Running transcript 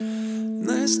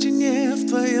На стене в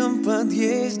твоем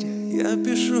подъезде я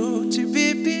пишу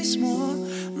тебе письмо.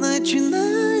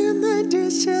 Начинаю на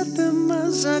 10-м, а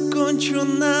закончу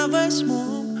на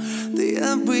 8-м. Ты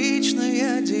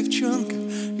обычная девчонка,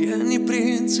 я не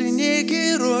принц и не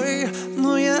герой,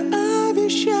 но я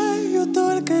обещаю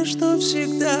только, что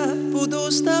всегда буду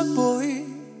с тобой.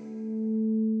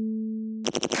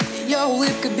 Ее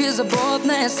улыбка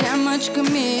беззаботная, с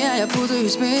ямочками, а я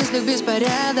путаюсь в мыслях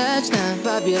беспорядочно.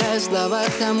 Подбираю слова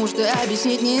к тому, что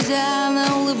объяснить нельзя. Она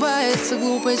улыбается,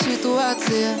 глупая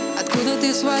ситуация. Откуда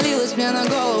ты свалилась мне на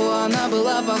голову? Она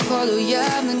была, походу,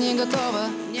 явно не готова.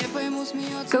 Не пойму,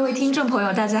 смеется. 各位听众朋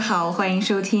友大家好，欢迎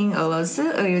收听俄罗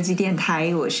斯俄友记电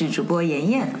台，我是主播妍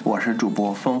妍，我是主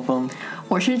播峰峰，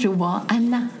我是主播安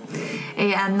娜。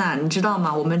哎，安娜，你知道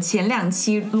吗？我们前2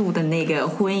期录的那个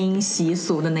婚姻习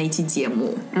俗的那一期节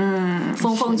目，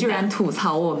峰峰居然吐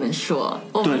槽我们说，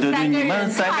对，你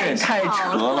们3个人太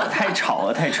扯了，太吵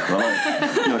了，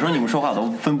有时候你们说话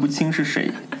都分不清是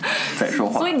谁在说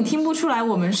话。所以你听不出来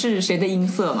我们是谁的音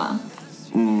色吗？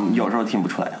有时候听不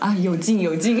出来啊，有劲，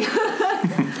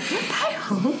太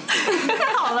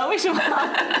好了，为什么？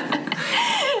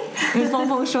因为峰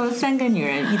峰说3个女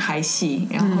人1台戏，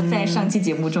然后在上期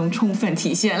节目中充分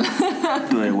体现了。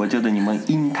对，我觉得你们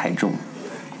音太重。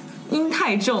音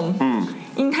太重？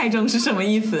音太重是什么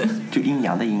意思？就阴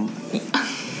阳的阴。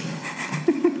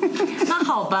那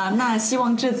好吧，那希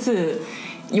望这次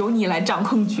由你来掌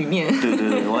控局面。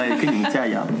对，我也跟你加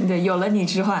油。对，有了你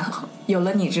之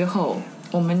后，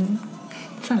我们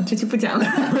算了，这期不讲了。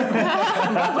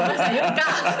不讲又尬。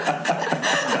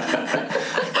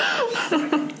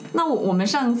那我们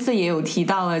上次也有提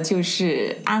到了，就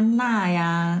是安娜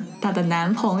呀，她的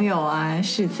男朋友啊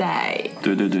是在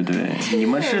对，你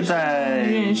们是在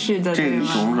认识的这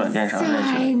种软件上认识的？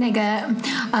在那个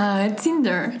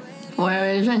Tinder， 我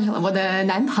认识了我的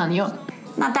男朋友。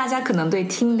那大家可能对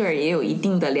Tinder 也有一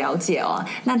定的了解哦。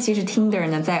那其实 Tinder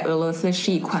呢，在俄罗斯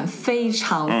是一款非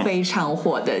常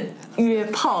火的约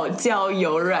炮交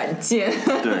友软件。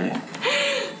对。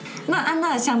那安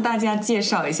娜向大家介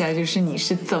绍一下，就是你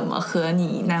是怎么和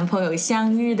你男朋友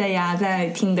相遇的呀？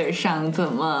在 Tinder 上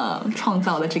怎么创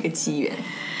造的这个机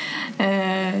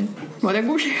缘？我的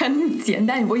故事很简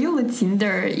单，我用了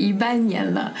Tinder 1半年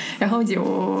了，然后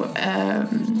就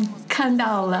看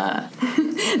到了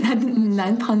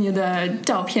男朋友的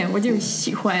照片，我就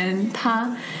喜欢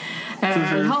他。就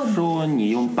是说你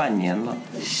用半年了。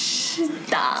是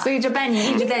的，所以这半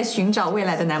年一直在寻找未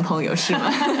来的男朋友是吗？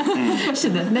是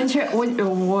的，但是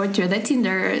我觉得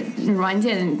Tinder 软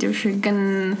件就是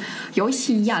跟游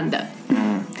戏一样的，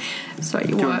所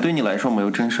以就是对你来说没有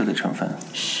真实的成分。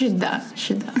是的，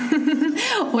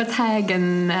我才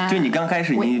跟就你刚开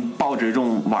始你抱着这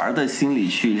种玩的心理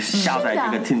去下载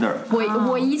这个 Tinder。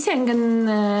我以前跟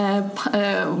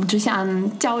只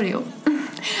想交流。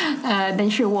但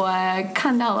是我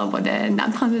看到了我的男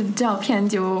朋友的照片，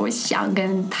就想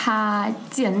跟他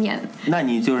见面。那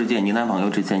你就是见你男朋友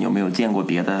之前有没有见过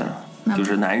别的，就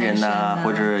是男人呐，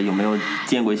或者有没有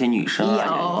见过一些女生啊？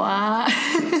有啊，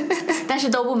但是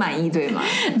都不满意，对吗？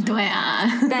对啊。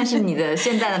但是你的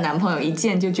现在的男朋友一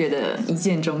见就觉得一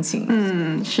见钟情。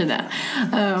是的，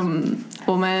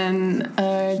我们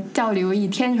交流1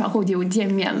天，然后就见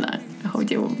面了，然后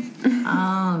就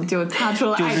擦出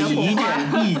了爱的火花，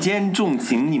就是一见钟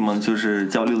情。你们就是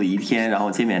交流了1天，然后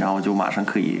见面，然后就马上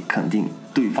可以肯定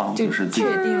对方就是确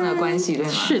定了关系，对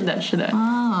吗？是的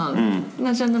啊，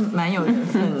那真的蛮有缘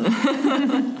分的。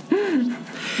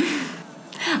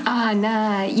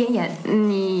那妍妍，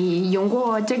你用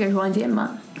过这个软件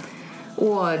吗？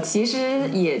我其实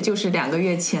也就是2个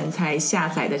月前才下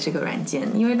载的这个软件，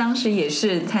因为当时也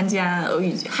是参加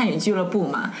汉语俱乐部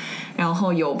嘛，然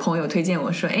后有朋友推荐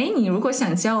我说，你如果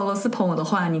想交俄罗斯朋友的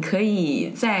话，你可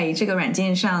以在这个软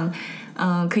件上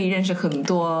可以认识很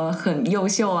多很优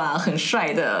秀啊很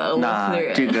帅的俄罗斯人。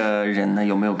那这个人呢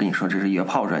有没有跟你说这是约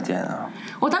炮软件啊？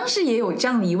我当时也有这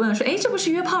样的疑问，说这不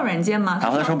是约炮软件吗？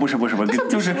然后他说不是，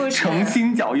就是诚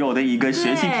心交友的一个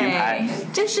学习平台，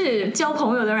这是交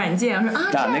朋友的软件。我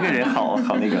说那个人好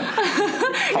那个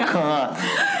好坑啊。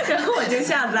然后我就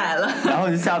下载了，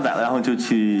然后就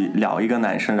去聊一个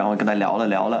男生，然后跟他聊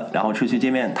了，然后出去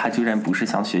见面，他居然不是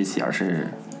想学习，而是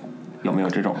有没有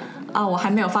这种？我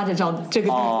还没有发展到这个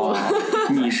地步。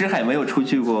你是还没有出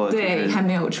去过？对，还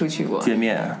没有出去过见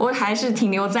面。我还是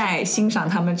停留在欣赏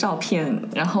他们照片，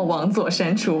然后往左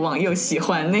删除，往右喜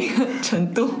欢那个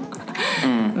程度。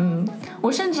我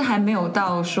甚至还没有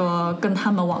到说跟他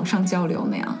们网上交流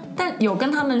那样，但有跟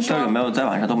他们说。有没有在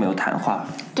网上都没有谈话？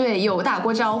对，有打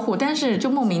过招呼，但是就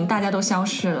莫名大家都消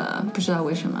失了，不知道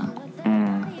为什么。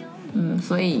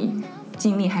所以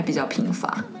经历还比较贫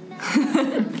乏。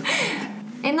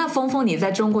哎，那峰峰你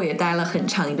在中国也待了很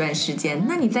长一段时间，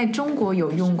那你在中国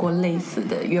有用过类似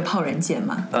的约炮软件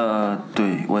吗？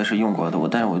对，我也是用过的，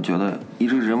但是我觉得一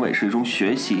直认为是一种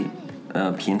学习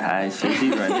平台，学习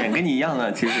软件，跟你一样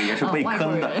的，其实也是被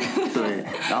坑的。对，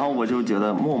然后我就觉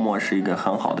得陌陌是一个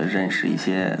很好的认识一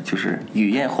些就是语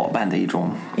言伙伴的一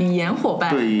种。语言伙伴。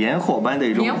对，语言伙伴的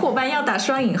一种。语言伙伴要打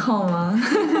双引号吗？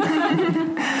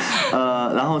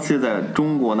然后现在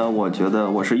中国呢，我觉得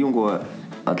我是用过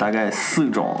大概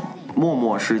4种，陌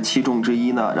陌是其中之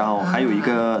一呢，然后还有一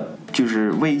个就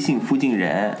是微信附近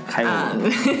人，还有。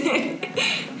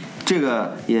这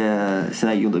个也现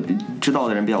在用的知道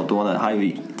的人比较多的，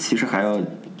其实还有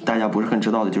大家不是很知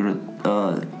道的，就是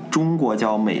中国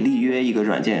叫美丽约一个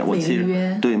软件，我其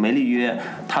实对美丽约，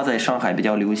它在上海比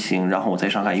较流行，然后我在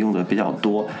上海用的比较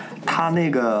多。它那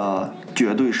个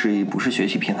绝对不是学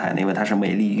习平台，因为它是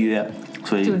美丽约，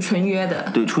所以就是纯约的。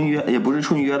对，纯约也不是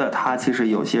纯约的，它其实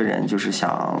有些人就是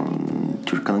想。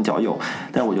就是可能交友，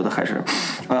但我觉得还是，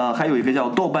还有一个叫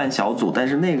豆瓣小组，但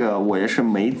是那个我也是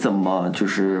没怎么就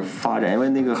是发展，因为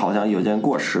那个好像有点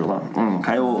过时了。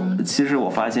还有，其实我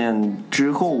发现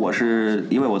之后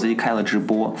因为我自己开了直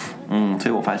播，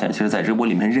所以我发现其实在直播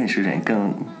里面认识人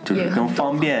更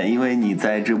方便，因为你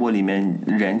在直播里面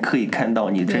人可以看到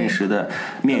你真实的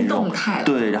面容，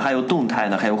对，还有动态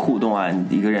的，还有互动啊，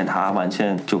一个人他完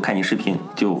全就看你视频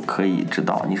就可以知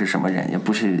道你是什么人，也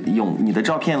不是用你的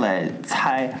照片来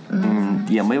猜，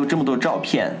也没有这么多照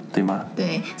片，对吗？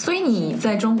对，所以你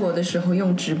在中国的时候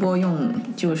用直播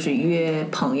就是约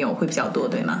朋友会比较多，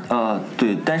对吗？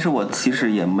对，但是我其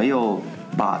实也没有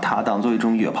把它当做一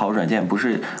种约炮软件，不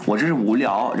是，我这是无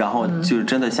聊，然后就是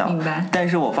真的想，明白。但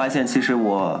是我发现其实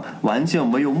我完全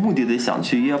没有目的的想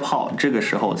去约炮，这个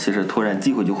时候其实突然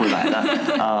机会就会来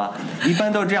了一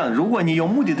般都这样，如果你有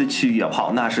目的的去约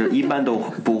炮，那是一般都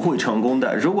不会成功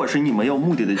的。如果是你没有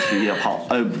目的的去约炮，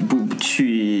不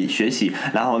去学习，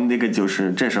然后那个就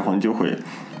是这时候你就会。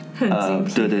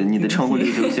对，你的成功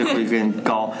率就会更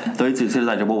高。所以其实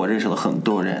在直播我认识了很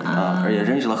多人而且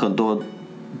认识了很多。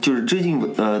就是最近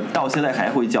到现在还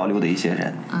会交流的一些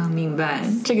人明白，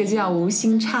这个叫无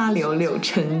心插柳柳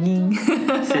成荫。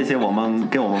谢谢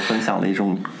跟我们分享了一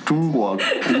种中国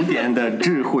古典的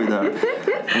智慧的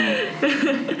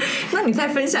那你再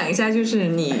分享一下，就是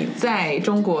你在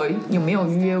中国有没有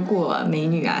约过美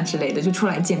女啊之类的，就出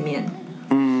来见面？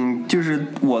就是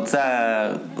我在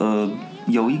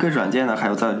有一个软件呢，还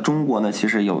有在中国呢，其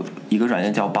实有一个软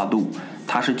件叫百度，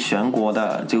它是全国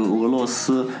的，就俄罗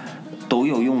斯都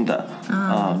有用的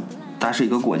它是一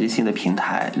个国际性的平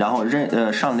台，然后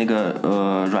上那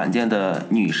个软件的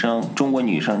中国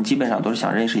女生基本上都是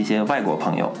想认识一些外国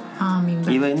朋友明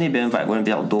白，因为那边外国人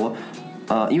比较多。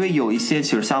因为有一些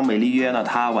其实像美丽约呢，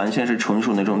它完全是纯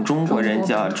属那种中国人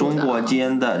中国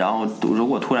间的，然后如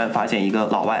果突然发现一个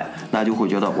老外，那就会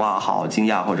觉得哇好惊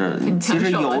讶，或者其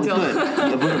实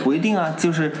对，不一定啊，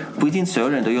就是不一定所有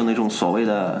人都有那种所谓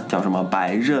的叫什么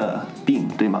白热病，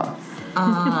对吗？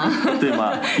对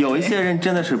吗？有一些人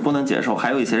真的是不能接受，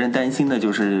还有一些人担心的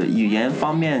就是语言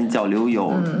方面交流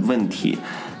有问题。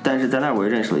但是在那儿我也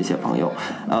认识了一些朋友，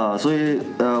所以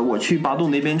我去百度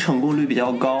那边成功率比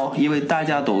较高，因为大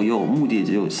家都有目的，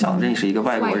就想认识一个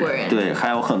外国人，对，还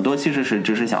有很多其实是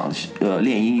只是想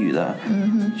练英语的，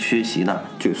学习呢，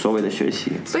就所谓的学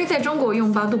习。所以在中国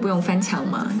用百度不用翻墙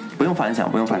吗？不用翻墙，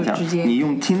你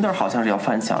用 Tinder 好像是要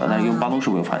翻墙的，但是用百度是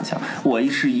不用翻墙。我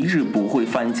是一直不会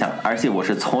翻墙，而且我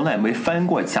是从来没翻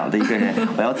过墙的一个人，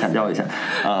我要强调一下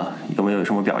有没有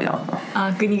什么表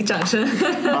扬给你个掌声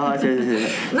谢谢。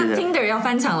那 Tinder 要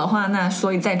翻墙的话，那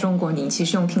所以在中国你其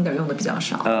实用 Tinder 用的比较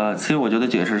少。其实我觉得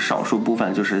这也是少数部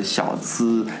分，就是小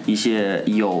资一些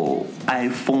有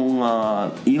iPhone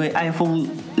因为 iPhone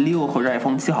 6或者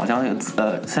iPhone 7好像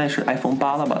现在是 iPhone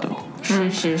 8了吧都。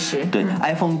是。对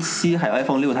，iPhone 7还有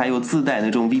iPhone 6它有自带那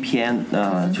种 VPN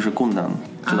就是功能，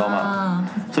知道吗？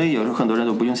所以有时候很多人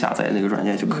都不用下载那个软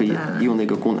件就可以用那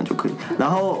个功能就可以。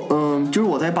然后就是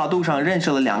我在百度上认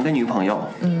识了2个女朋友。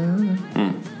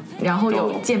然后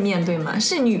有见面对吗？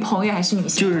是女朋友还是女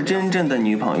性？就是真正的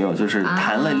女朋友，就是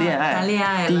谈了恋爱。谈恋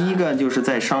爱了。第一个就是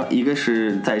一个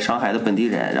是在上海的本地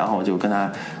人，然后就跟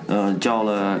他交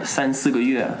了3-4个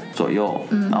月左右，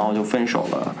然后就分手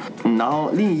了。然后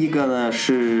另一个呢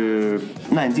是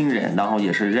南京人，然后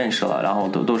也是认识了，然后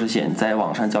都是先在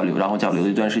网上交流，然后交流了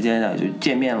一段时间呢就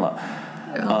见面了。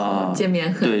见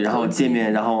面对，然后见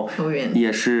面，然后也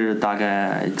是大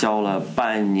概交了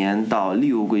半年到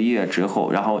6个月之后，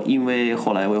然后因为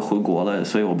后来我回国了，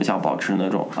所以我不想保持那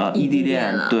种异地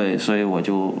恋，对，所以我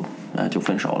就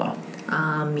分手了。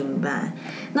啊，明白。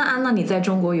那安娜，你在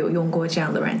中国有用过这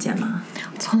样的软件吗？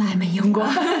从来没用过，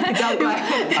比较乖。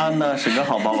安娜是个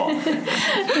好宝宝。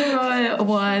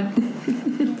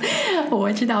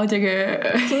我知道这个，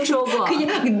听说过。可以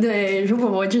对，如果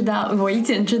我以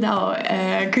前知道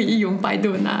可以用百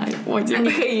度，那我就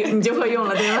你就会用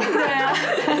了，对吧？对啊，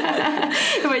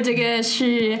因为这个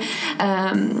是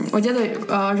我觉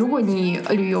得如果你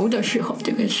旅游的时候，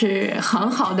这个是很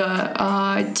好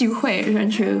的机会，认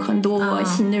识很多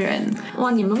新的人。哇，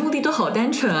你们目的都好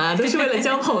单纯啊，都是为了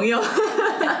交朋友。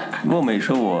我没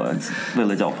说我为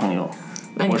了交朋友，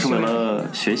我是为了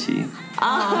学习。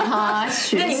啊，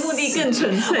那你目的更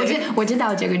纯粹。我知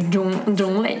道这个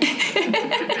种类。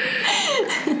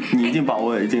你已经把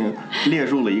我列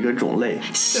入了一个种类。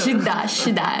是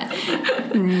的，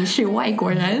你是外国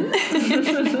人。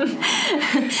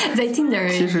在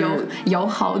Tinder 有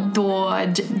好多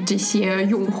这些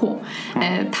用户，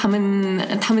他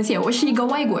们写我是一个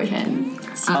外国人。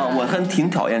我挺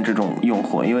讨厌这种用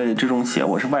户，因为这种写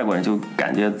我是外国人，就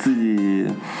感觉自己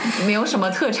没有什么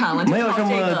特长了，没有什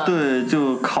么对，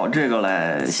就靠这个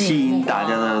来吸引大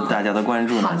家的关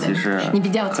注呢。其实你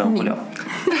比较聪明。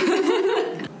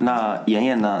那妍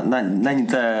妍呢？那你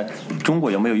在中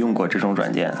国有没有用过这种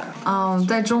软件？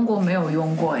在中国没有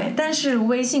用过哎，但是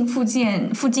微信附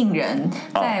近人，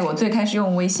在我最开始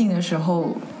用微信的时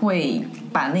候，会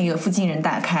把那个附近人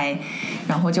打开，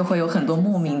然后就会有很多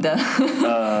莫名的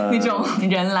那种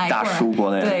人来大叔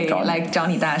过来对来找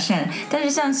你搭讪。但是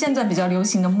像现在比较流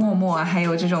行的陌陌啊，还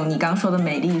有这种你刚说的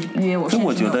美丽约，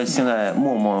我觉得现在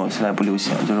陌陌现在不流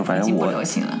行，就是反正已经不流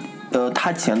行了。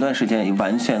他前段时间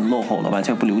完全落后了，完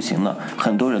全不流行了，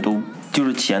很多人都就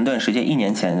是前段时间1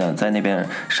年前的，在那边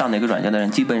上那个软件的人，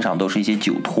基本上都是一些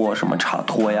酒托、什么茶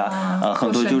托呀，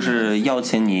很多就是邀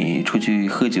请你出去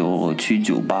喝酒、去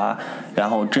酒吧，然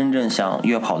后真正想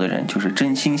约炮的人，就是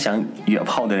真心想约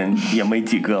炮的人也没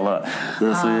几个了，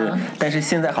所以，但是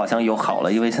现在好像又好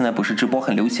了，因为现在不是直播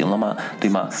很流行了吗？对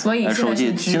吗？所以手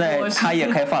机现在他也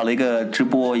开发了一个直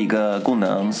播一个功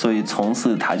能，所以从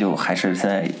此他就还是现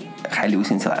在还流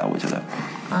行起来了，我觉得。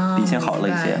比以前好了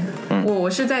一些。我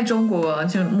是在中国，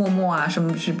就陌陌啊，什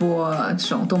么直播这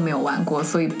种都没有玩过，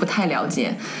所以不太了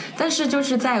解。但是就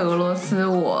是在俄罗斯，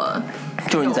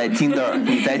就是你在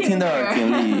Tinder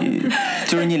经历，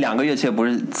就是你2个月前不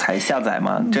是才下载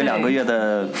吗？这2个月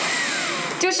的。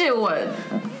就是我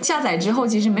下载之后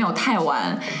其实没有太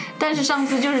玩，但是上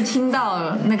次就是听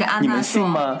到那个安娜说，你们信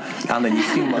吗？安娜，你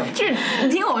信吗？就是你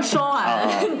听我说完，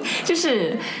就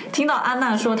是听到安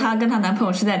娜说她跟她男朋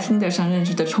友是在Tinder上认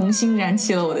识的，重新燃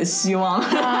起了我的希望，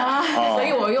所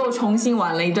以我又重新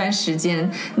玩了一段时间。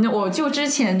我就之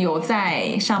前有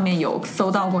在上面有搜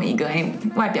到过一个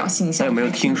外表形象，有没有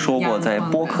听说过在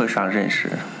播客上认识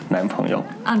男朋友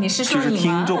啊？你是说你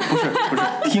吗？就是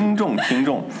听众，不是听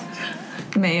众。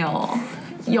没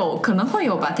有可能会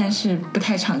有吧，但是不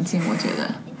太常见，我觉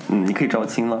得。你可以招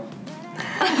亲了。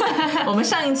我们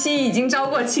上一期已经招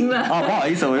过亲了。不好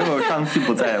意思，我因为我上期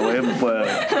不在，我也不。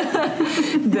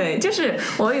对，就是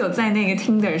我有在那个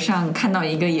Tinder 上看到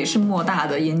一个也是莫大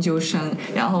的研究生，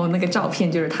然后那个照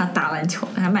片就是他打篮球，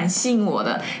还蛮吸引我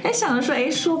的。想着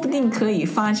说，说不定可以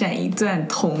发展一段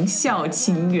同校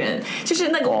情缘，就是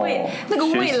那个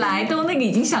未来都那个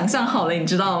已经想象好了，你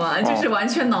知道吗？就是完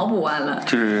全脑补完了。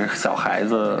就是小孩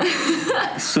子、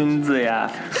孙子呀、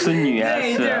孙女呀，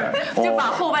对，就把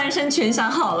后半生全想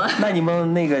好了。那你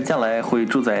们那个将来会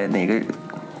住在哪个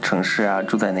城市啊？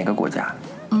住在哪个国家？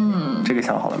这个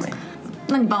想好了没？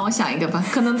那你帮我想一个吧，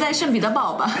可能在圣彼得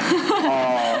堡吧。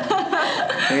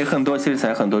因为其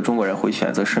实很多中国人会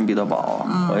选择圣彼得堡。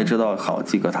我也知道好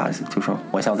几个，他就说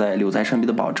我想留在圣彼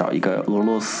得堡找一个俄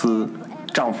罗斯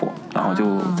丈夫，然后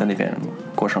就在那边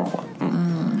过生活。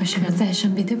为什么在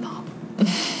圣彼得堡？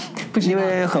因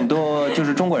为很多就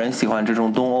是中国人喜欢这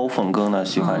种东欧风格呢，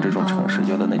喜欢这种城市，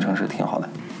觉得那城市挺好的。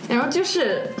然后就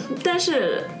是，但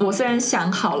是我虽然想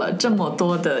好了这么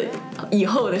多的以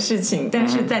后的事情，但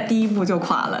是在第一步就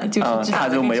垮了，就是知道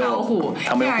那个招呼，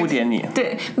他没有互点你，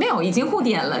对，没有，已经互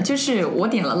点了，就是我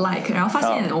点了 like， 然后发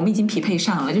现我们已经匹配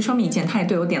上了，就说明以前他也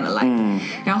对我点了 like，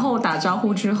然后打招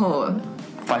呼之后。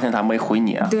发现他没回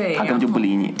你啊，对，他根本就不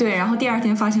理你。对，然后第2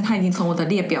天发现他已经从我的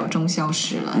列表中消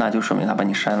失了，那就说明他把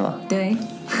你删了。对，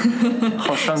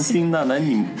好伤心呐！那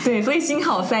你对，所以心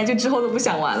好塞，就之后都不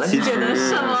想玩了，就觉得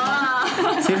什么啊？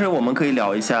其实我们可以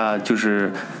聊一下，就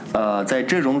是在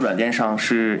这种软件上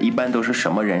一般都是什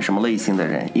么人、什么类型的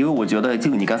人？因为我觉得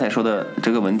就你刚才说的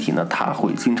这个问题呢，它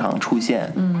会经常出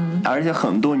现。而且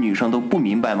很多女生都不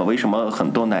明白嘛，为什么很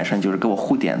多男生就是给我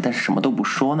互点，但是什么都不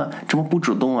说呢？这么不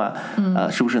主动啊？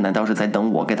是不是？难道是在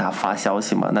等我给他发消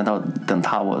息吗？难道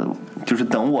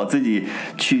等我自己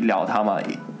去聊他吗？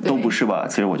都不是吧？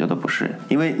其实我觉得不是，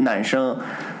因为男生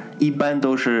一般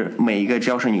都是每一个只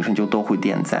要是女生就都会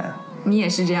点赞。你也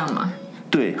是这样吗？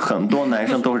对，很多男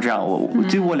生都是这样。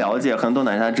据我了解，很多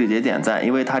男生他直接点赞，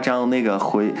因为他这样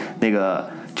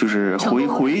就是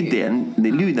回点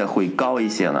率的会高一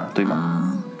些呢，对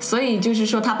吗？所以就是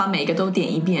说，他把每个都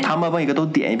点一遍，他们把每个都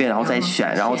点一遍，然后再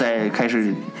选，然后再开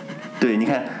始。对，你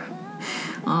看。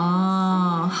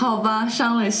哦，好吧，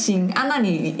伤了心啊！那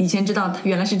你以前知道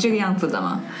原来是这个样子的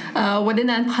吗？我的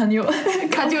男朋友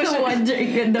他就是我这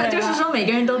个，他就是说每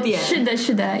个人都点。是的，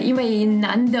是的，因为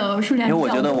男的数量比较多。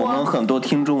因为我觉得我们很多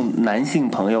听众男性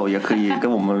朋友也可以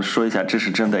跟我们说一下，这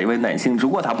是真的。因为男性如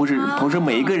果他不是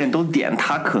每一个人都点，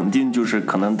他肯定就是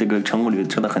可能这个成功率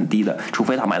真的很低的，除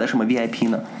非他买的什么 VIP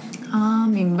呢。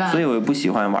明白。所以我不喜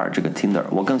欢玩这个 Tinder，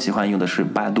 我更喜欢用的是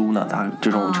巴都呢，它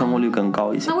这种成功率更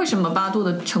高一些。那为什么巴都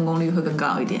的成功率会更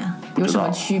高一点？有什么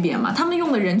区别吗？他们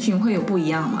用的人群会有不一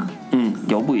样吗？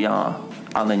有不一样啊。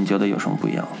那你觉得有什么不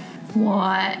一样？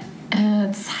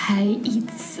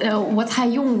我才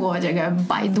用过这个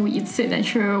百度一次，但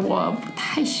是我不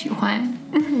太喜欢，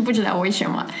不知道为什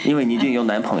么。因为你已经有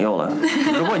男朋友了。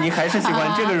如果你还是喜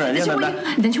欢这个软件的，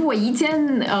但是我以前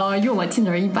用了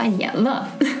Tinder 半年了。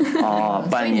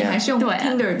半年。所以你还是用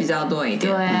Tinder 比较多一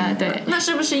点。对。那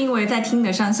是不是因为在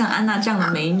Tinder 上，像安娜这样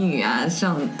的美女啊，这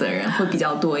样的人会比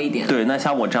较多一点？对，那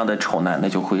像我这样的丑男，那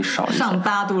就会少一些。上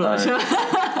巴都了，是吧？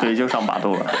对，就上巴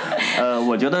都了。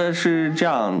我觉得是这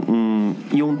样。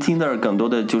用 Tinder 更多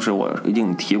的就是我已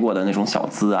经提过的那种小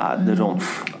资啊，那种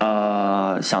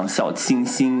像小清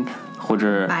新或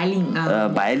者白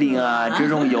领啊这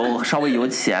种稍微有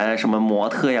钱，什么模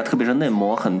特呀，特别是嫩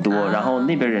模很多，然后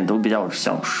那边人都比较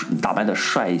想打扮的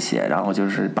帅一些，然后就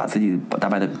是把自己打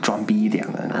扮的装逼一点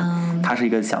的。他是一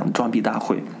个想装逼大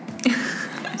会。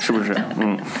是不是？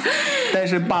但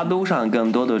是巴都上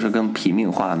更多的是更平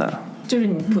民化的。就是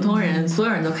你普通人，所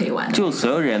有人都可以玩的。就所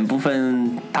有人不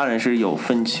分，当然是有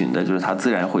分群的，就是他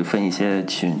自然会分一些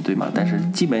群，对吗？但是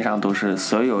基本上都是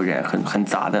所有人很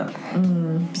杂的。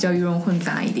比较鱼龙混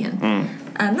杂一点。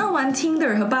那玩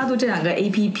Tinder 和巴都这两个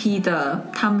APP 的，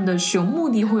他们的使用目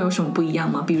的会有什么不一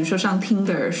样吗？比如说上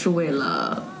Tinder 是为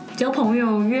了交朋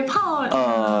友、约炮。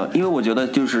因为我觉得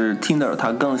就是 Tinder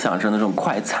它更像是那种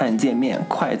快餐见面、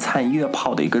快餐约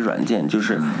炮的一个软件，就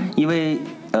是因为。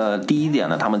第一点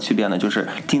呢，他们区别呢就是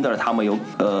Tinder 他们有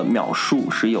秒数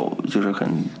是有，就是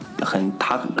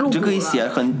它就可以写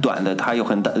很短的，它有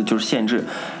很大就是限制，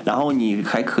然后你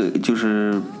还可以就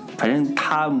是反正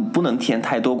它不能填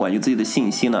太多关于自己的信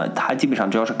息呢，它基本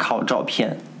上主要是靠照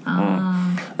片。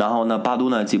然后呢，巴都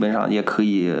呢基本上也可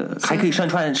以，还可以上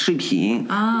传视频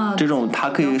这种它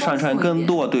可以上传更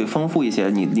多，对，丰富一些，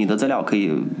你的资料可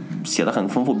以写得很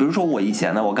丰富。比如说我以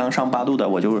前呢，我刚上巴都的，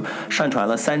我就上传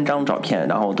了3张照片，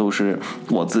然后都是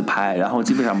我自拍，然后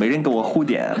基本上没人给我互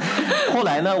点。后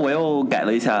来呢，我又改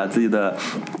了一下自己的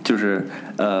就是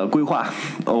规划，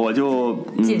我就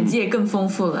简介更丰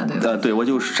富了，对吧？对，我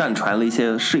就上传了一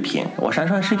些视频。我上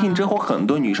传视频之后，很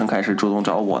多女生开始主动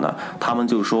找我呢，她们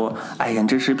就说：“哎呀，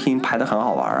这视频拍得很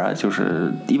好玩啊！”就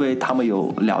是因为她们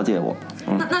有了解我。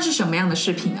那是什么样的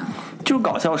视频啊？就是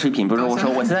搞笑视频，比如说我说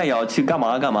我现在要去干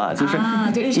嘛干嘛，就是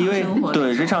因为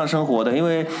对日常生活的，因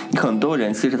为很多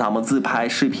人其实他们自拍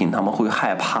视频，他们会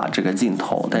害怕这个镜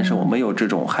头，但是我没有这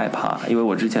种害怕，因为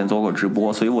我之前做过直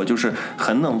播，所以我就是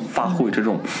很能发挥这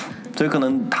种，所以可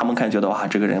能他们觉得哇，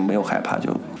这个人没有害怕，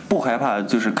就不害怕，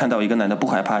就是看到一个男的不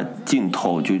害怕镜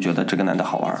头，就觉得这个男的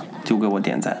好玩，就给我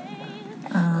点赞。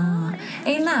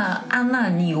那安娜，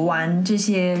你玩这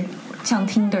些像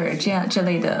Tinder 这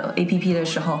类的 APP 的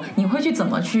时候，你会去怎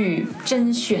么去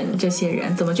甄选这些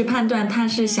人？怎么去判断他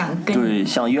是想跟对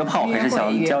想约炮还是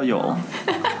想交友？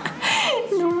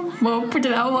我不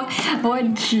知道，我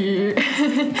只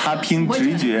他凭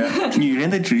直觉，女人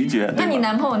的直觉。那你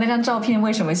男朋友那张照片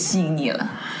为什么吸引你了？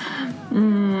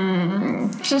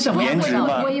是什么颜值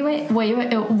吗？我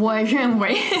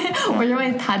认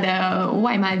为他的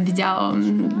外貌比较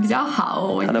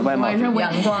好，他的外貌阳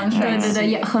光，对，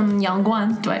也很阳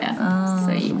光，对，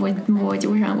所以我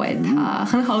就认为他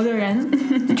很好的人。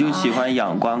你就喜欢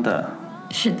阳光的？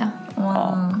是的。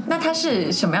那他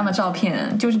是什么样的照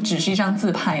片？就是只是一张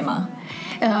自拍吗？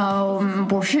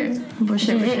不是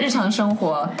日常生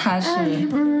活，他是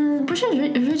不是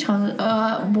日常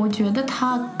我觉得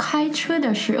他开车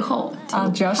的时候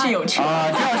只要是有车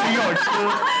只要是有车，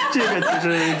这个其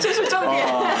实这是重点。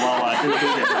哇，这个重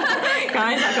点。开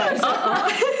玩笑。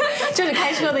就是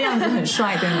开车的样子很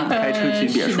帅，对吗？开车去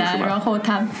别墅是的，是吧？然后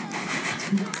他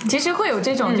其实会有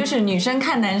这种，就是女生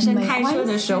看男生开车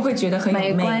的时候会觉得很有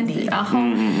魅没关系，力。然后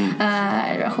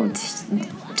然后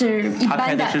这一他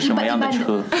开般的是什么样的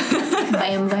车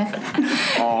？BMW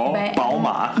哦，宝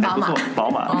马，还不错，宝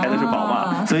马开的是宝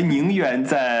马，所以宁愿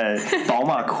在宝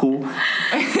马哭，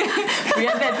不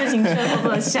要在自行车后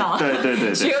座笑。对对对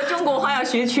对，学中国话要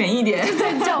学全一点。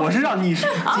我是让你接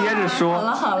着说。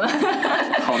好了，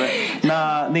好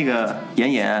的，那个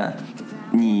妍妍，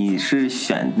你是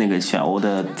选欧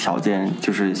的条件，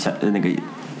就是选那个，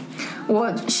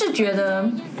我是觉得，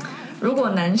如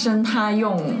果男生他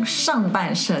用上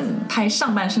半身拍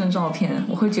上半身的照片，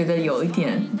我会觉得有一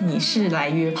点你是来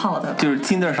约炮的吧。就是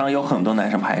Tinder 上有很多男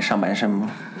生拍上半身吗？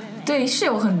对，是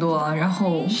有很多，然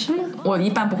后我一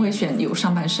般不会选有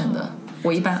上半身的，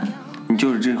我一般。你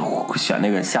就是选那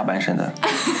个下半身的。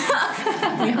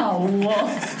你好哦。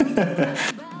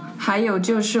还有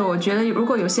就是，我觉得如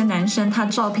果有些男生他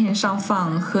照片上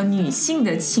放和女性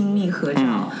的亲密合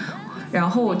照，然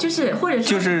后就是或者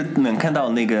就是能看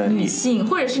到那个女性，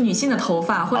或者是女性的头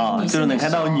发，或者女性的就是能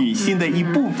看到女性的一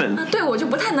部分。对，我就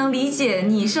不太能理解，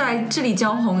你是来这里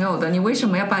交朋友的，你为什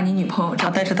么要把你女朋友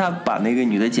照？但是他把那个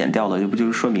女的剪掉了，这不就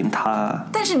是说明他？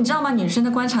但是你知道吗？女生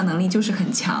的观察能力就是很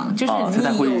强，就是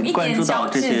你有一点小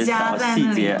指甲在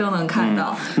那里都能看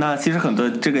到。那其实很多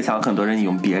人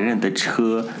用别人的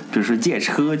车，比如说借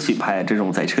车去拍这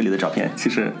种在车里的照片。其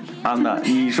实安娜，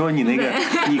你说你那个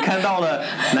你看到了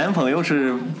男朋友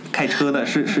是开车的，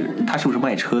他是不是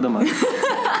卖车的吗？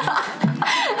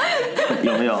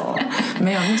有没有？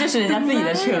没有，这是人家自己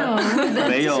的车。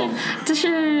没有，这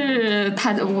是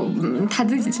他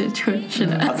自己的车，是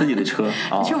的，他自己的车。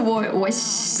就我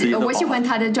喜欢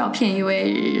他的照片，因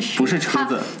为不是车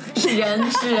子，是人，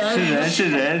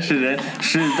是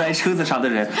在车子上的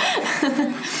人。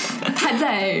他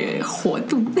在活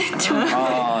动。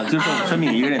就是说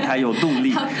明一个人他有动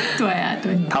力。对啊，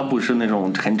对。他不是那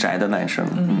种很宅的男生。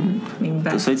明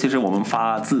白。所以其实我们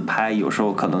发自拍，有时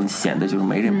候可能显得就是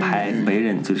没人拍，没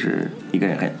人就是一个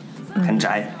人很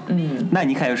宅。那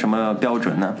你看有什么标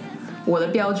准呢？我的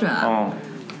标准啊，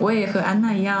我也和安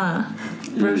娜一样啊。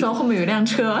不是说后面有辆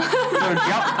车，就是只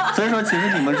要，所以说其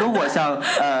实你们如果像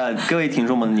各位听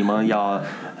众们，你们要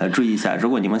注意一下，如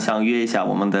果你们想约一下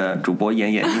我们的主播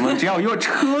妍妍，你们只要有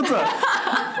车子，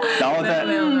然后再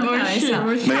不是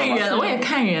看人，我也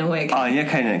看人，你也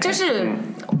看人，就是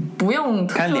不用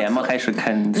看脸吗？还是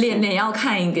看脸要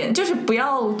看一点，就是不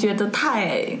要觉得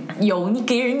太油腻，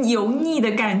给人油腻的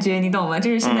感觉，你懂吗？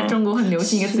就是现在中国很流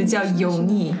行一个词叫油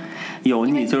腻。油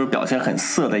腻就是表现很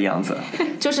色的样子，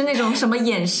就是那种什么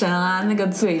眼神啊，那个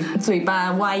嘴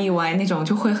巴歪一歪那种，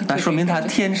就会很。那说明他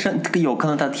天生，有可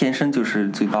能他天生就是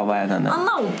嘴巴歪的呢。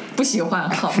那我不喜欢，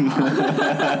好吗？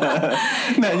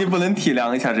那你不能体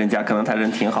谅一下人家，可能他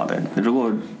人挺好的。如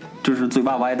果就是嘴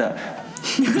巴歪的，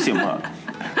不行吗？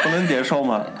不能接受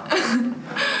吗？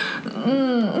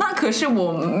那可是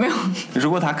我没有。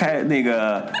如果他开那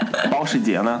个保时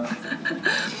捷呢？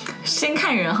先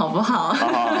看人好不好？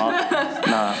好，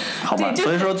那好吧。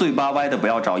所以说嘴巴歪的不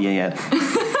要找妍妍。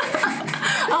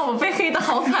我被黑的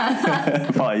好惨。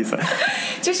不好意思。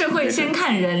就是会先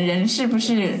看人是不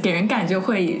是给人感觉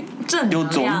会正能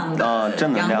量的，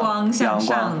正能量、阳光向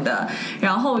上的，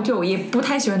然后就也不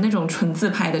太喜欢那种纯自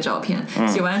拍的照片，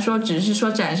喜欢说只是说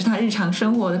展示他日常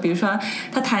生活的，比如说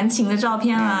他弹琴的照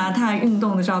片啊，他运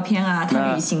动的照片啊，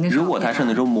他旅行的照片。如果他是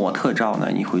那种模特照呢，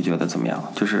你会觉得怎么样？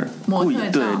就是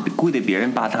故意别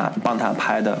人帮他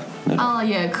拍的那种。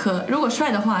也可，如果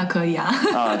帅的话可以啊。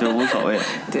就无所谓。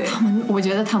对，我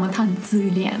觉得他们很自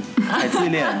恋。太自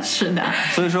恋。是的。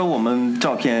所以说我们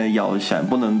照片要选，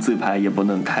不能自拍，也不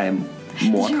能太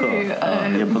模特，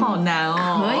也不能。好难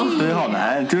哦。可以。对，好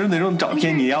难，就是那种照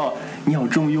片你要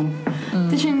中庸。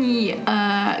就是你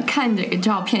看这个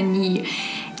照片，你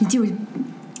就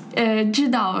知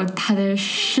道他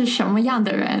是什么样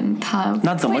的人，他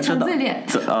那怎么知道？自恋。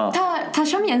他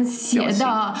上面写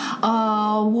的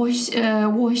我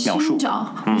寻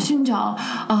找什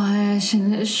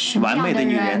么样的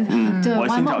人？对，我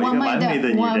寻找一个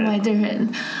完美的人，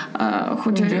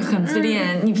或者是很自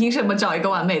恋。你凭什么找一个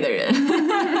完美的人？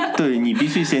对，你必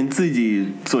须先自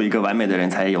己做一个完美的人，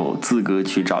才有资格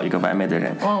去找一个完美的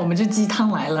人。哇，我们这鸡汤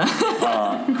来了。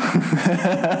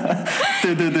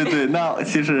对，那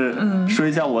其实说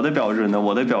一下我的标准呢，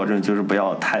我的标准就是不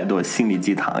要太多心理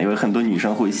鸡汤，因为很多女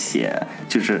生会写，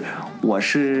就是我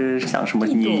是想什么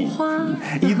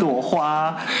一朵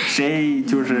花，谁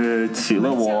就是娶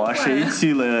了我，谁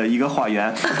去了一个花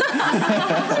园。什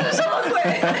么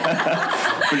鬼？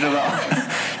不知道。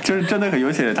就是真的有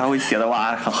些人他会写的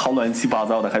哇好乱七八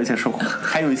糟的，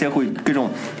还有一些会各种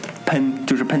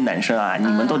喷男生啊，你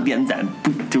们都点赞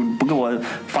不给我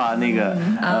发那个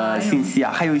信息啊，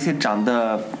还有一些长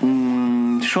得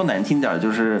说难听点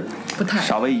就是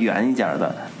稍微圆一点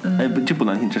的，这不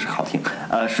能听，这是好听，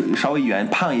稍微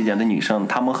胖一点的女生，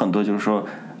她们很多就是说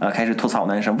开始吐槽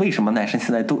男生，为什么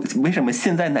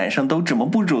现在男生都这么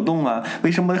不主动啊？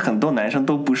为什么很多男生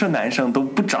都不是男生都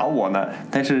不找我呢？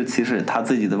但是其实他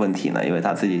自己的问题呢，因为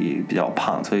他自己比较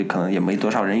胖，所以可能也没多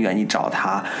少人愿意找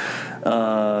他。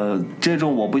这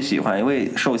种我不喜欢，因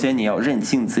为首先你要认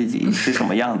清自己是什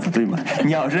么样子，对吗？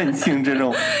你要认清这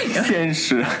种现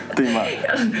实，对吗？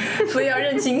所以要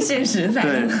认清现实才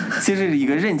对。其实一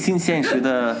个认清现实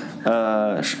的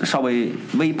稍微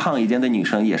微胖一点的女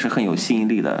生也是很有吸引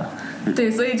力的。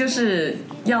对，所以就是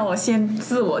要先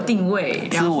自我定位，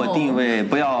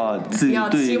不要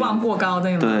期望过高，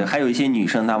对吗？对，还有一些女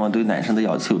生她们对男生的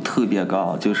要求特别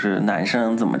高，就是男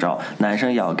生怎么着，男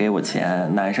生要给我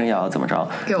钱，男生要怎么着，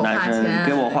男生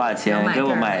给我花钱，给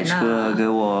我买车，给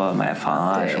我买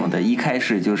房啊什么的。一开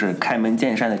始就是开门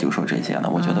见山的就说这些呢，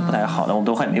我觉得不太好的，我们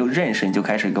都还没有认识你就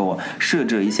开始给我设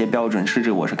置一些标准，设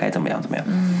置我是该怎么样。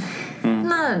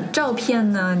那照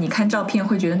片呢？你看照片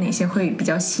会觉得哪些会比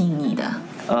较吸引你的？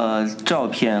照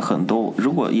片很多，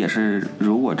如果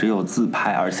只有自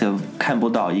拍，而且看不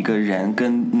到一个人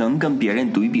能跟别人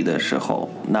对比的时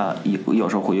候，那有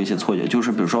时候会有一些错觉。就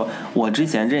是比如说，我之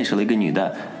前认识了一个女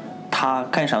的，她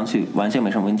看上去完全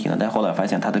没什么问题呢，但后来发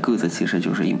现她的个子其实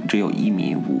就是只有1.5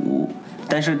米，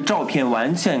但是照片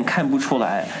完全看不出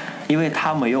来，因为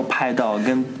她没有拍到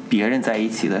跟别人在一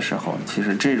起的时候。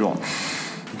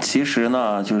其实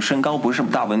呢，就是身高不是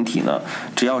大问题呢，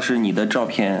只要是你的照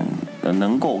片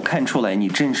能够看出来你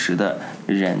真实的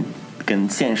人跟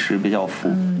现实比较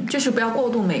符，就是不要过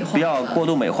度美化，不要过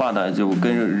度美化的，就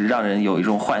跟让人有一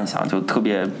种幻想，就特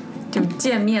别。就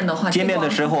见面的话，见面的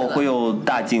时候会有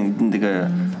大镜，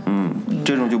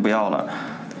这种就不要了。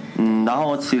然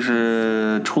后其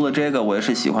实除了这个，我也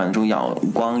是喜欢这种阳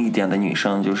光一点的女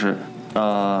生，就是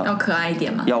要可爱一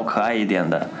点嘛，要可爱一点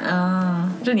的。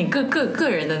就你个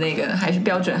人的那个还是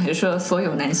标准，还是说所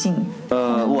有男性？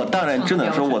我当然只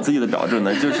能说我自己的标准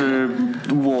呢，就是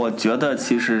我觉得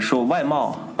其实说外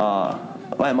貌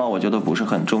我觉得不是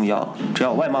很重要，只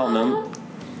要外貌能。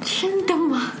真的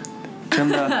吗？真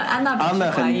的，安娜很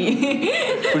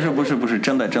不是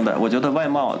真的，我觉得外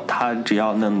貌它只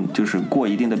要能就是过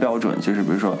一定的标准，就是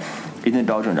比如说一定的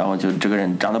标准，然后就这个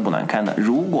人长得不难看的，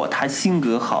如果他性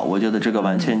格好，我觉得这个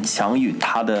完全强于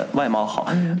他的外貌好。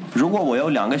如果我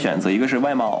有2个选择，一个是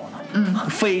外貌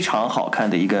非常好看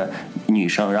的一个女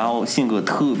生，然后性格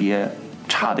特别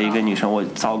差的一个女生，我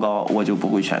糟糕，我就不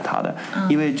会选她的，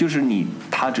因为就是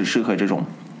她只适合这种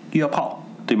约炮，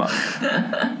对吗？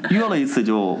约了一次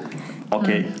就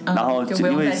OK，然后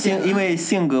因为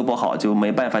性格不好就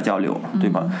没办法交流，对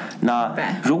吧？那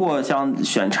如果想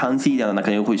选长期一点的，那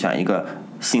肯定会选一个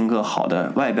性格好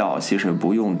的，外表其实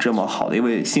不用这么好的，因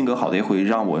为性格好的也会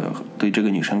让我对这个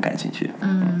女生感兴趣。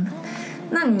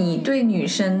那你对女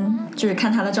生就是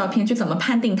看她的照片，就怎么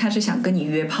判定她是想跟你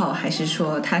约炮，还是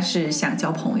说她是想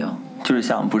交朋友？就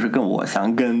是不是跟我，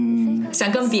想跟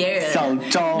别人，想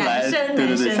招来，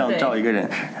对，想招一个人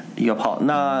约炮。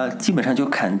那基本上就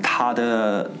看他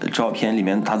的照片里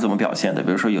面他怎么表现的。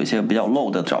比如说有些比较露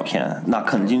的照片，那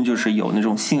肯定就是有那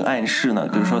种性暗示呢。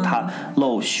比如说他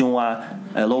露胸啊，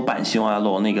露板胸啊，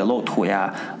露腿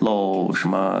呀，露什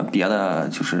么别的，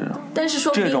就是但是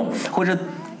说这种或者。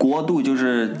国度就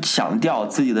是强调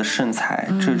自己的身材，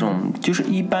这种就是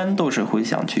一般都是会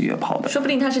想去约炮的。说不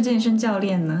定他是健身教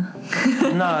练呢。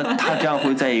那他这样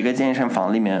会在一个健身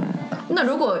房里面。那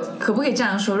可不可以这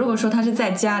样说？如果说他是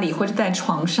在家里或者在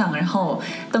床上，然后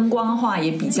灯光的话也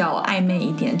比较暧昧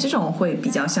一点，这种会比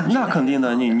较像是。那肯定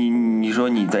的，你说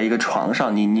你在一个床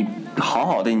上，你好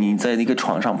好的你在一个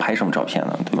床上拍什么照片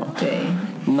呢？对吗？对。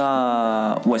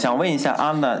那我想问一下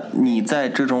安娜，你在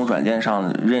这种软件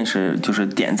上认识就是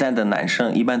点赞的男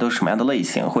生一般都是什么样的类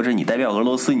型？或者你代表俄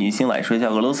罗斯女性来说一下，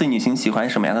俄罗斯女性喜欢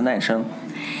什么样的男生？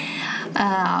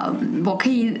我可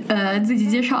以自己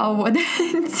介绍我的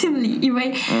经历，因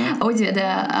为我觉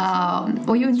得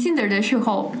我用 Tinder 的时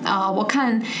候我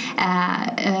看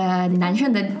男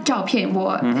生的照片，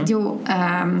我就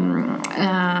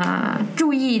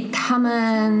注意他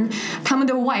们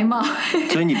的外貌，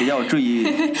所以你比较注意。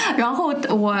然后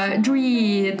我注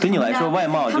意对你来说外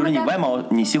貌就是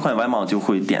你喜欢外貌就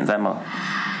会点赞吗？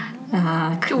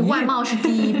就外貌是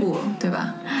第一步，对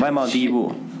吧？外貌第一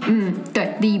步。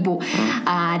对，第一步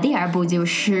第二步就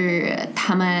是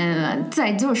他们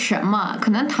在做什么，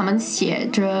可能他们写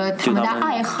着他们的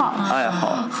爱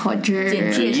好或者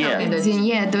经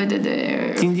验，对对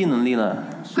对。经济能力呢？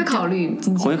会考虑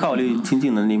经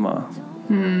济能力吗？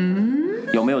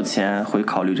有没有钱会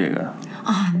考虑这个？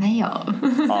没有。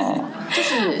就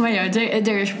是没有，这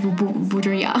个是不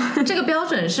重要。这个标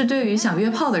准是对于想约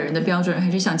炮的人的标准，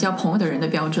还是想交朋友的人的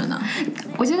标准呢？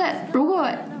我觉得如果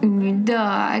女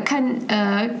的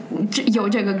有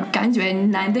这个感觉，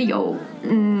男的有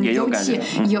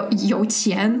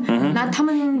钱，那他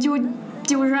们就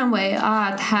认为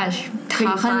他可以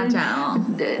发展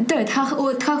对他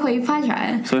会发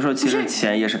展。所以说，其实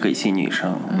钱也是可以吸女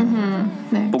生。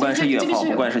对，不管是约炮，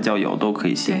不管是交友，都可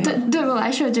以吸。对我来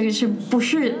说，这个不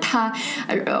是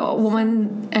我们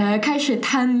开始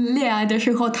谈恋爱的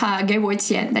时候他给我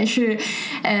钱，但是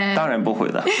当然不会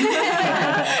的。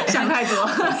想太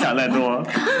多。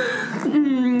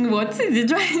我自己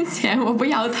赚钱，我不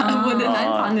要我的男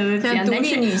朋友的钱。独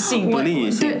立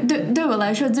女性。对我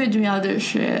来说，最重要的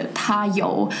是他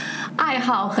有爱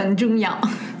好，很重要，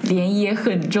脸也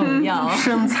很重要，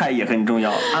身材也很重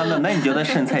要。那你觉得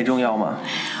身材重要吗？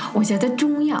我觉得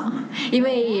重要，因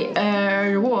为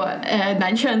如果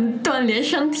男生锻炼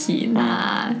身体，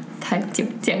那他就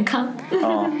健康。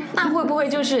那会不会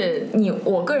就是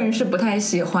我个人是不太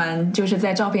喜欢就是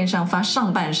在照片上发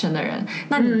上半身的人，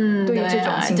那你对于这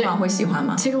种情况会喜欢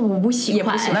吗？这个我不喜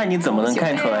欢。那你怎么能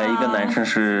看出来一个男生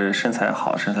是身材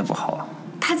好身材不好？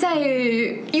他在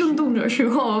运动的时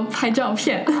候拍照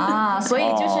片所以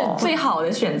就是最好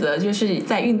的选择就是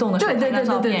在运动的时候拍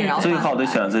照片，然后最好的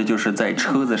选择就是在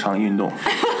车子上运动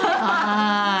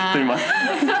对吗？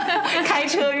开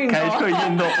车运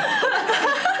动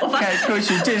开车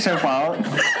去健身房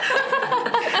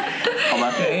好吗？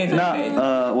那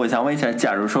我想问一下，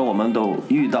假如说我们都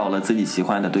遇到了自己喜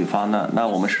欢的对方，那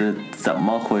我们是怎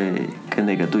么会跟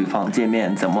那个对方见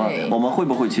面？我们会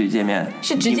不会去见面？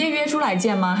是直接约出来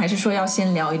见吗？还是说要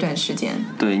先聊一段时间？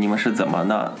对，你们是怎么？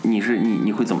那你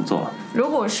会怎么做？如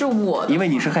果是我，因为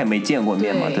你是还没见过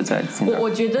面嘛，对在我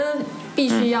觉得必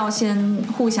须要先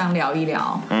互相聊一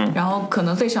聊，然后可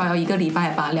能最少要1个礼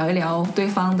拜吧，聊一聊对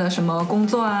方的什么工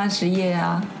作职业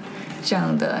这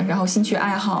样的，然后兴趣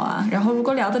爱好然后如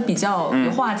果聊得比较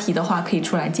有话题的话，可以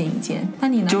出来见一见。那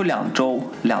你呢？就2周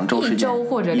时间，1周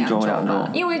或者2周吧，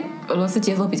因为俄罗斯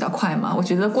节奏比较快嘛，我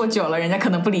觉得过久了人家可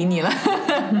能不理你了。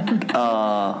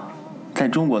在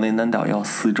中国那难道要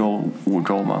4周5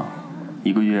周吗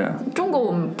？1个月？中国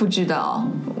我们不知道，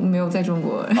我没有在中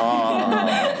国。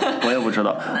我也不知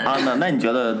道那你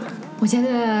觉得？我觉得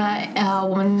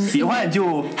我们喜欢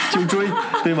就追，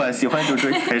对吧？喜欢就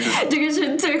追，开始。这个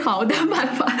是最好的办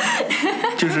法。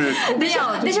就是。但是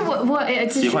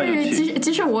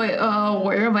其实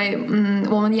我认为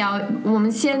我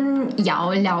们先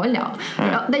聊一聊，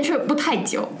但是不太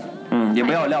久。也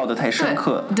不要聊得太深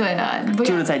刻。对，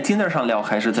就是在 Tinder 上聊，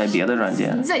还是在别的软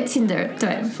件？在 Tinder，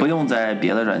 对。不用在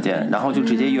别的软件，然后就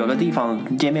直接约个地方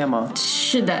见面吗？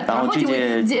是的。然后直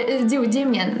接就见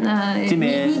面，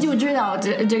你就知道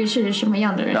这个是什么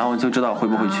样的人，然后就知道会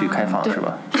不会去开房，是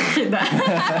吧？是的。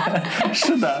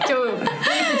是的。就第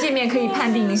一次见面可以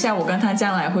判定一下我跟他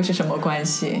将来会是什么关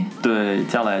系。对，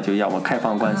将来就要么开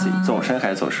放关系，走深还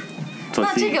是走深？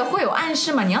那这个会有暗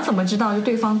示吗？你要怎么知道就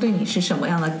对方对你是什么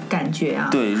样的感觉啊？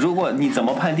对，如果你怎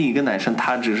么判定一个男生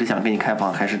他只是想跟你开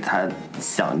房，还是他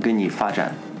想跟你发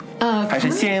展？还是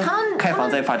先开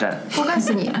房再发展？我告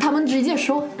诉你，他们直接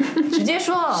说。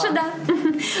是的，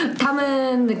他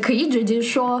们可以直接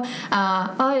说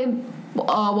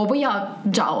我不要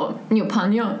找女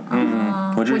朋友，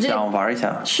我只是想玩一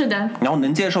下。是的。然后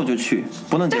能接受就去，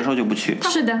不能接受就不去。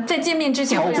是的，在见面之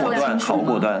前好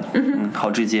果断，好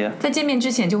直接。在见面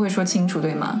之前就会说清楚，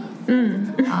对吗？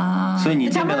所以你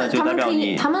见面了就代表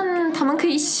你他们可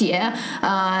以写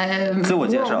自我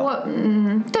介绍。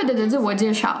对，自我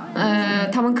介绍。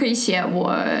他们可以写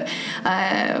我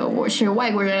是外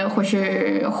国人，或者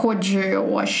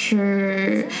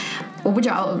我不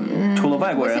找。除了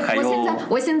外国人还有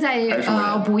我现在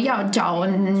不要找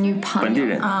女朋友。本地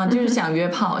人就是想约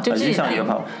炮，就是想约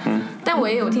炮。但我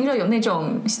也有听说有那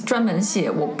种专门写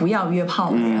我不要约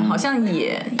炮的人，好像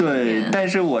也对。但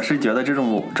是我是觉得这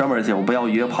种专门写我不要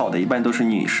约炮的，一般都是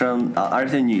女生而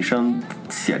且女生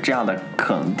写这样的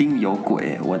肯定有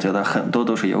鬼。我觉得很多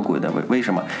都是有鬼的。为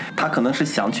什么？他可能是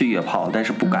想去约炮，但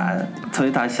是不敢，所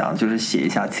以他想就是写一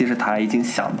下，其实他已经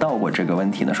想到过这个问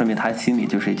题呢，说明他心里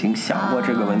就是已经想过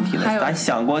这个问题了。他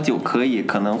想过就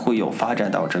可能会有发展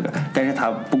到这个，但是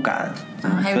他不敢。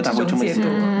所以他会这么写。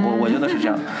我觉得是这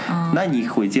样。那你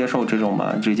会接受这种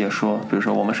吗？直接说，比如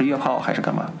说我们是约炮还是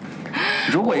干嘛？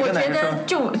如果一个我觉男生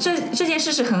说得就这件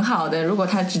事是很好的，如果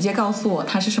他直接告诉我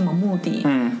他是什么目的，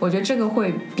我觉得这个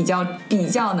会比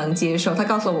较能接受。他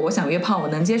告诉我想约炮，我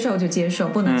能接受就接受，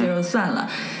不能接受算了。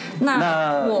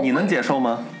那你能接受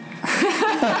吗？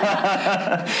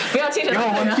不要牵扯到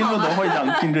因为我们听众都会想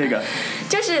听这个。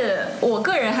就是我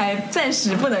个人还暂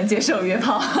时不能接受约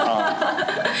炮，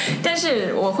但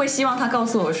是我会希望他告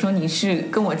诉我说你是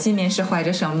跟我见面是怀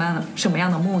着什么样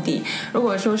的目的。如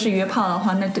果说是约炮的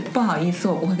话，那不好意思，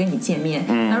我不会跟你见面。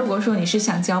那如果说你是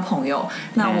想交朋友，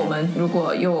那我们如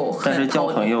果又很但是交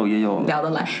朋友也有聊得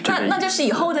来，那就是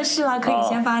以后的事了，可以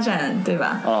先发展，对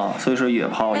吧？所以说约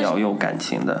炮要有感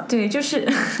情的。对，就是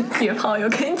约炮有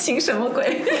感情什么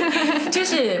鬼？就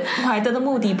是怀的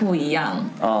目的不一样。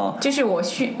就是我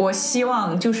希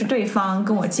望就是对方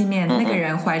跟我见面，那个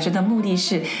人怀着的目的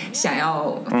是想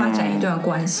要发展一段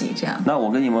关系，这样。那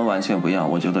我跟你们完全不一样，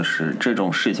我觉得是这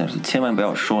种事情是千万不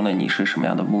要说了你是什么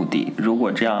样的目的。如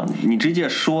果这样你直接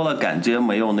说了，感觉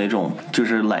没有那种就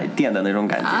是来电的那种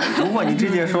感觉。如果你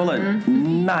直接说了，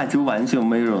那就完全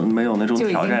没有那种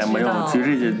挑战，没有就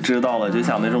直接知道了，就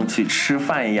像那种去吃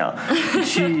饭一样，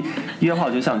去约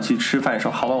炮就像去吃饭，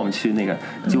说好吧我们去那个，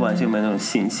就完全没那种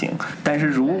心情。但是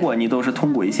如果你都是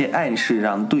通过一些暗示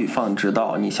让对方知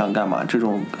道你想干嘛，这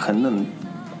种很能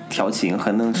调情，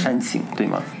很能煽情，对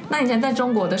吗？那你在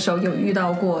中国的时候有遇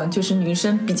到过就是女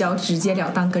生比较直截了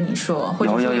当跟你说，或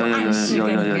者说暗示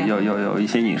跟你有一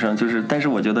些女生就是，但是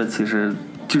我觉得其实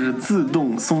就是自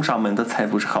动送上门的菜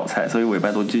不是好菜，所以我一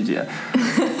般都拒绝。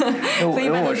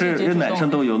因为我是男生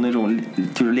都有那种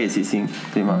就是猎奇心，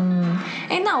对吗？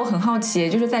那我很好奇，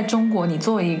就是在中国，你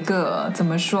作为一个怎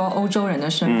么说欧洲人的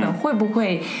身份，会不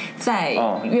会在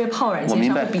约炮软件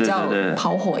上会比较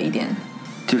跑火一点？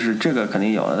就是这个肯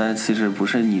定有了，但是其实不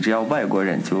是你只要外国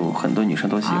人就很多女生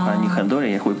都喜欢你，很多人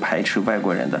也会排斥外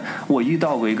国人的。我遇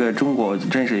到过一个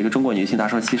认识一个中国女性，她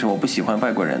说其实我不喜欢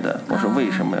外国人的。我说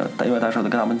为什么？因为她说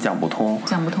跟他们讲不通。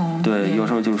对，有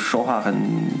时候就说话很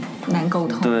难沟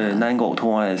通。对，难沟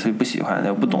通所以不喜欢，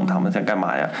又不懂他们在干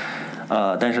嘛呀。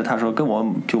但是她说跟我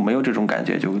就没有这种感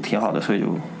觉，就挺好的，所以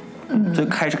就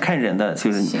开始看人的，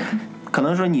就是可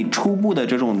能说你初步的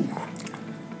这种。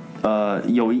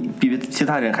比其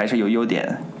他人还是有优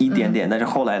点一点点，但是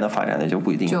后来的发展的就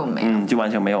不一定，就完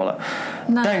全没有了。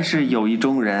但是有一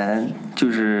种人，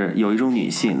就是有一种女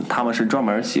性，她们是专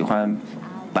门喜欢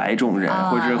白种人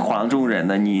或者是黄种人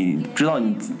的，你知道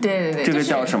你对这个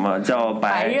叫什么？叫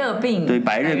白热病。对，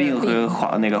白热病和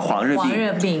黄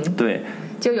热病。对，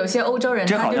就有些欧洲人，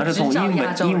这好像是从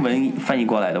英文翻译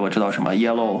过来的，我知道什么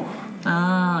yellow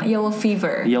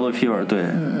fever， 对，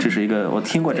这是一个我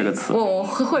听过这个词。我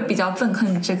会比较憎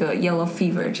恨这个 yellow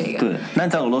fever 这个。对，那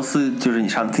在俄罗斯，就是你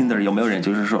上 Tinder 有没有人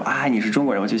就是说你是中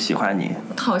国人，我就喜欢你？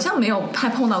好像没有太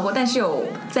碰到过，但是有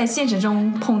在现实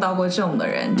中碰到过这种的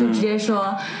人，就直接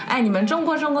说，你们中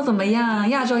国怎么样？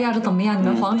亚洲怎么样？你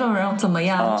们黄种人怎么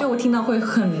样？就我听到会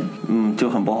很就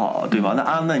很不好，对吧？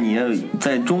那你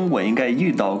在中国应该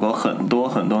遇到过很多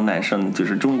男生，就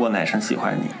是中国男生喜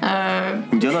欢你。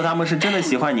你觉得他们是真的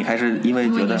喜欢你，还是因为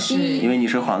觉得因为你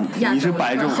是你是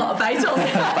白种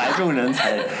人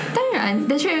才？当然，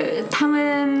但是他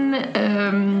们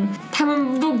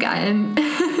不敢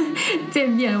见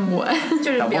面我，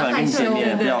就是比较害羞。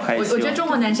我觉得中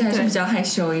国男生还是比较害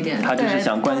羞一点。他只是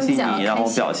想关心你，然后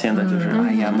表现的就是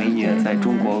美女在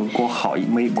中国过好，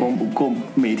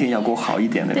每天要过好一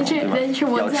点那种，对吧？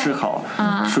要吃好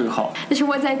睡好。但是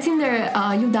我在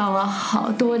Tinder遇到了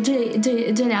好多这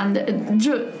样的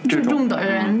这种的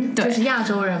人，对，就是亚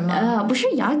洲人吗？不是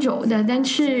亚洲的，但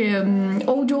是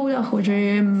欧洲的或者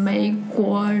美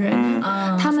国人，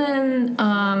他们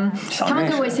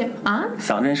给我一些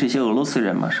想认识一些俄罗斯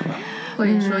人嘛，是吧？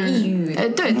会说英语，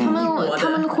对他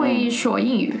们会说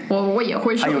英语，我也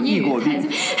会说英语。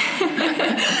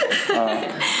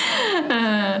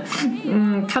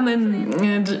他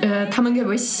们给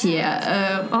我写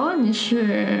你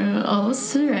是俄罗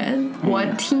斯人，我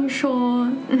听说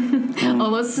俄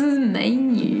罗斯美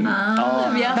女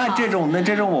特别好。那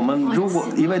这种我们如果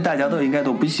因为大家都应该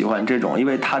都不喜欢这种，因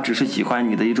为他只是喜欢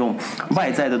你的一种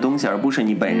外在的东西，而不是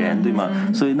你本人，对吗？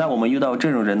所以那我们遇到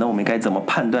这种人呢，我们该怎么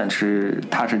判断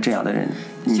他是这样的人？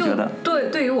你觉得？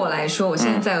对于我来说，我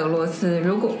现在在俄罗斯，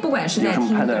如果不管是在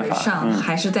Tinder上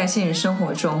还是在现实生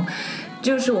活中。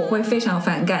就是我会非常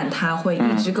反感他会一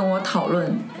直跟我讨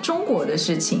论中国的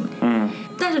事情，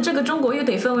但是这个中国又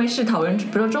得分为是讨论比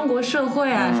如说中国社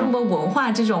会中国文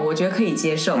化这种我觉得可以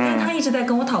接受，但他一直在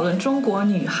跟我讨论中国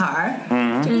女孩，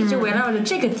就一直围绕着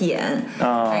这个点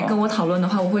来跟我讨论的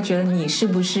话，我会觉得你是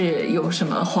不是有什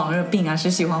么黄热病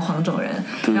是喜欢黄种人，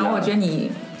然后我觉得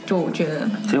你就我觉得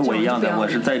其实我一样的，我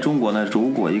是在中国呢，如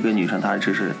果一个女生她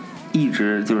只是一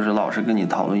直就是老是跟你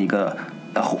讨论一个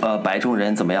白种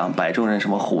人怎么样，白种人什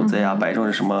么胡子呀，白种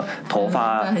人什么头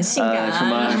发，很性感什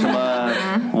么，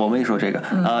我没说这个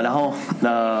然后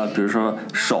比如说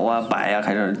手啊白啊，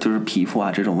还是就是皮肤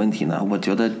啊这种问题呢，我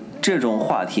觉得这种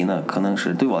话题呢，可能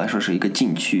是对我来说是一个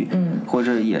禁区，或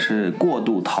者也是过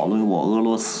度讨论我俄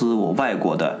罗斯我外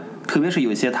国的，特别是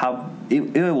有些他。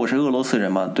因为我是俄罗斯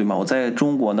人嘛，对吗？我在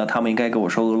中国呢，他们应该跟我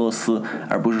说俄罗斯，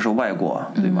而不是说外国，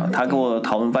对吗？他跟我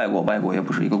讨论外国，外国也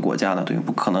不是一个国家的，对，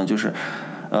不可能就是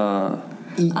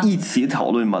一起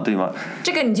讨论嘛，对吗？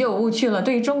这个你就有误区了。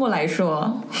对于中国来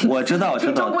说，我知道，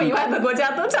中国以外的国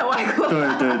家都叫外国。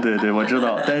对，我知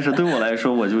道。但是对我来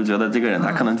说，我就觉得这个人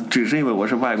他可能只是因为我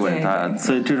是外国人，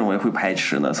所以这种我也会排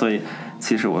斥呢。所以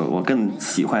其实我更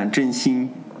喜欢真心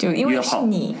就因为是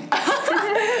你。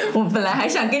我本来还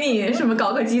想跟你什么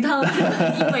搞个鸡汤，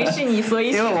因为是你，所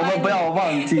以因为我们不要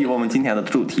忘记，我们今天的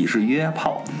主题是约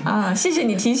炮啊！谢谢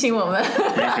你提醒我们。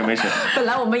没事。本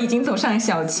来我们已经走上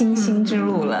小清新之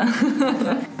路了。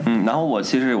然后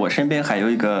其实我身边还有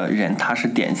一个人，他是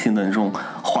典型的那种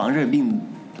黄热病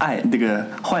那个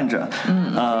患者，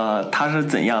他是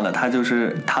怎样的？他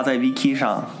在 Wiki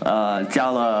上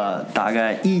加了大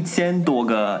概1000多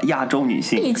个亚洲女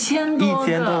性，1000多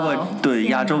个对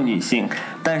亚洲女性，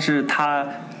但是他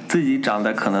自己长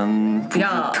得可能不是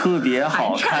特别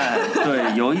好看，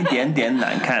对，有一点点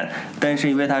难看，但是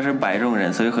因为他是白种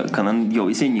人，所以可能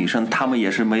有一些女生她们也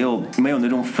是没有那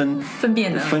种分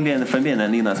辨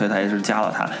能力呢，所以他也是加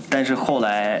了他。但是后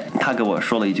来他跟我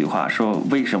说了一句话，说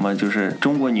为什么就是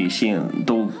中国女性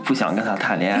都不想跟他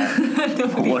谈恋爱？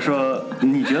我说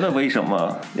你觉得为什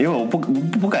么？因为我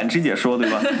不敢直接说，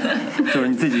对吧？就是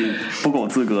你自己不够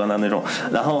资格呢那种。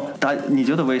然后你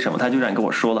觉得为什么？他就这样跟我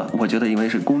说了，我觉得因为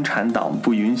是共产党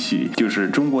不允许就是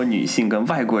中国女性跟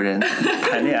外国人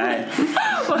谈恋爱。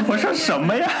我说什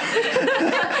么呀？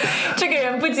这个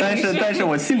人不仅但是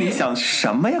我心里想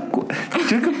什么呀？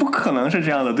这个不可能是这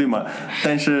样的，对吗？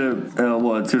但是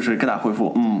我就是给他回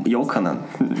复，有可能，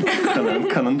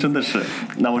可能真的是。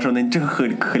那我说那这个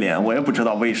可怜，我也不知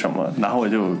道为什么。然后我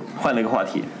就换了一个话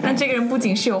题。那这个人不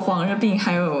仅是有黄热病，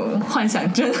还有幻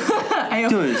想症，还有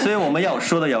对，所以我们要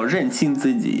说的要认清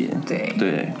自己。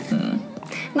对。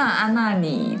那安娜，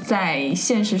你在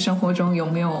现实生活中有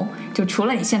没有就除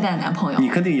了你现在的男朋友？你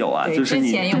肯定有啊，就是你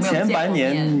前半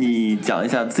年你讲一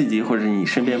下自己或者你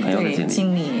身边朋友的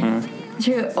经历。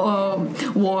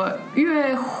我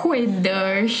约会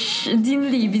的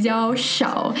经历比较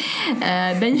少，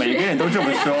但是每个人都这么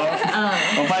说。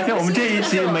我发现我们这一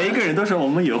期每一个人都说我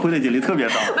们约会的经历特别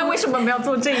少。那为什么没有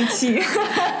做这一期？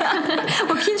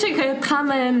我平时和他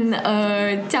们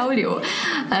交流。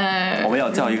我们要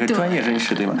叫一个专业人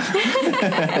士，对吗？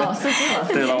老司机。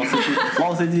对，老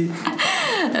司机。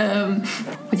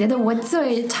我觉得我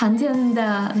最常见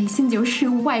的类型就是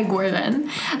外国人。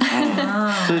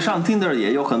所以上 Tinder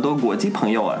也有很多国际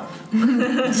朋友啊。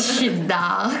是的，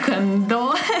很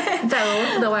多在俄罗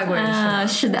斯的外国人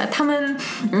是的，他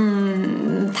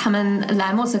们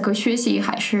来莫斯科学习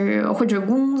还是或者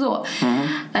工作。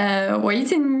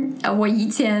我以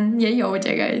前也有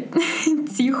这个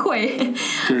机会，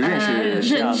就认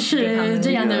识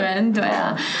这样的人，对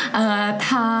啊。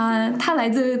他来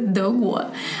自德国，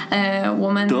我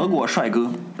们德国帅哥。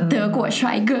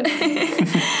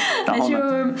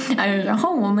然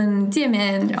后我们见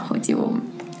面，然后就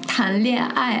谈恋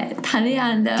爱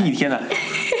的第一天呢，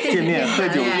见面喝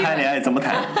酒谈恋爱怎么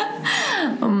谈？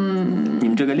你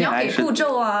们这个恋爱是步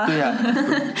骤啊？对呀。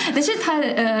但是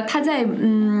他在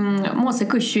莫斯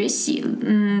科学习，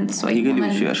所以一个留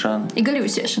学生，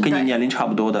跟你年龄差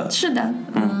不多的。是的，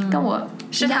跟我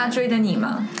是他追的你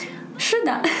吗？是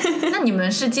的。那你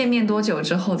们是见面多久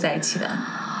之后在一起的？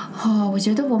我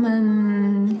觉得我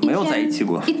们没有在一起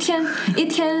过，一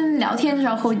天聊天，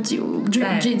然后就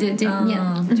直接见面。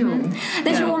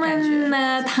但是我们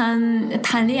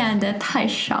谈恋爱的太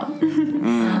少，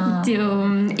就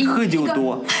喝酒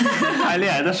多，谈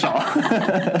恋爱的少，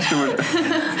是不是？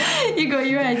一个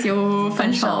月就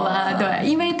分手了。对，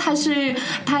因为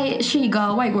他也是一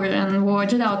个外国人，我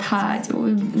知道他就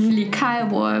离开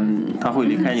我，他会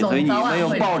离开你，所以你没有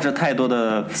抱着太多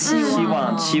的期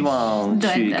望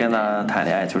去跟他谈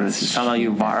恋爱，就是相当于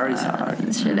玩一下而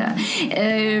已。是的，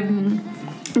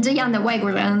这样的外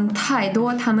国人太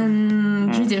多，他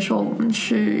们直接说我们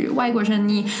是外国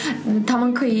人，他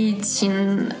们可以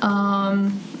请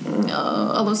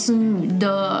俄罗斯女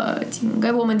的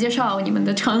给我们介绍你们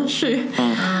的城市。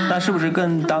那是不是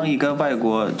跟当一个外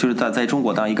国，就是在中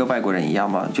国当一个外国人一样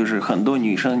嘛？就是很多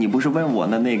女生，你不是问我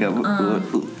的那个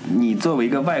你作为一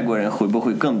个外国人，会不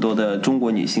会更多的中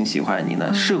国女性喜欢你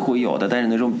呢？是会有的，但是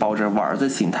那种抱着玩的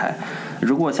心态。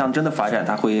如果想真的发展，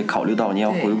他会考虑到你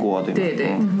要回国，对吗？对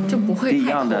对，就不会一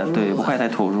样的，对，不会太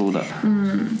投入的。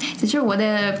其实我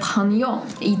的朋友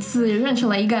一次认识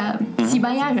了一个西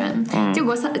班牙人，结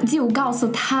果就告诉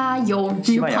他有女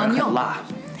西班牙人朋友很。辣。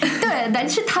对，但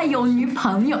是他有女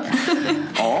朋友。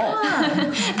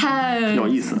他有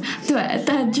意思。对，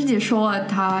但直接说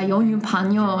他有女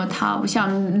朋友，他不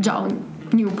想找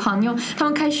女朋友，他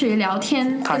们开始聊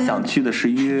天。他想去的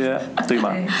是约，对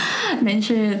吗？但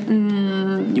是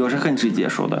有时很直接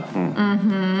说的，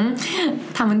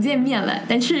他们见面了，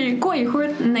但是过一会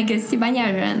儿，那个西班牙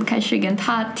人开始跟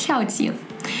他调情。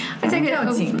这个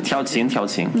调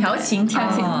情，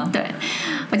对，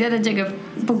我觉得这个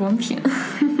不公平。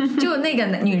就那个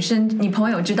女生，你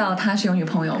朋友知道她是有女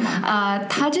朋友吗？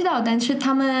他知道，但是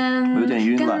他们有点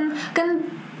晕吧跟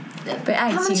被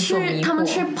爱情所迷惑。他们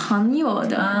是朋友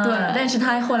的，对。但是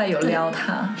他后来有撩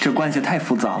她。这关系太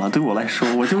复杂了，对我来说，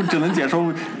我就只能接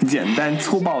受简单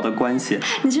粗暴的关系。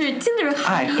你是Tinder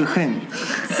爱和恨，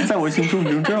在我心中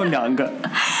只有两个。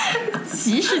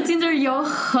其实Tinder有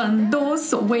很多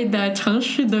所谓的诚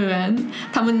实的人，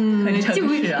他们就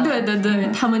对，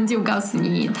他们就告诉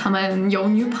你他们有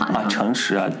女朋友啊，诚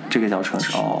实啊，这个叫诚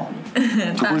实哦，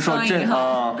不会说真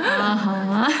啊。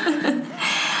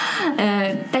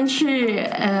但是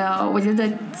我觉得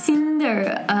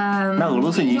Tinder那俄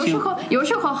罗斯女性有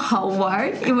时候好玩，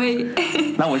因为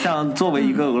那我想作为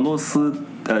一个俄罗斯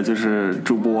就是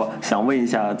主播，想问一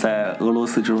下，在俄罗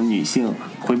斯这种女性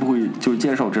会不会就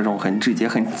接受这种很直接、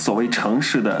很所谓诚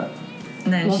实的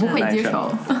男生？我不会接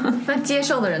受。那接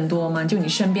受的人多吗？就你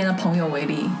身边的朋友为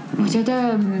例？我觉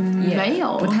得没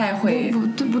有，不太会，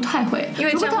不太会，因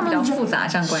为这样比较复杂，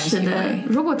这样关系。是的，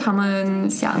如果他们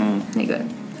想那个。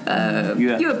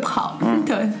约炮，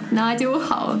对，那就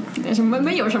好，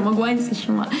没有什么关系，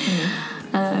是吗？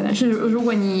是如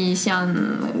果你想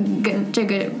跟这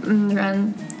个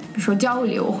人说交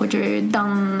流或者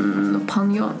当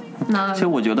朋友，那其实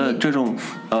我觉得这种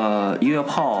约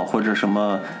炮或者什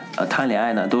么谈恋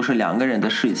爱呢，都是两个人的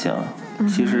事情。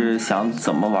其实想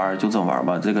怎么玩就怎么玩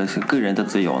吧，这个是个人的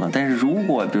自由呢。但是如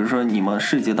果比如说你们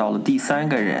涉及到了第三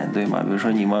个人，对吗？比如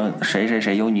说你们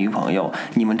谁有女朋友，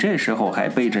你们这时候还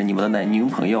背着你们的女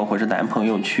朋友或者男朋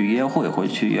友去约会或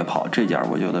者去约炮，这点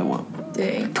我觉得我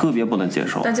对特别不能接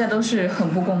受。大家都是很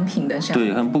不公平的，这样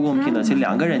对，很不公平的。其实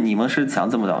两个人你们是想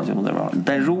怎么着就怎么着，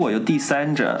但如果有第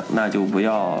三者，那就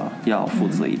要负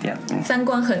责一点。三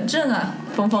观很正啊，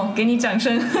峰峰，给你掌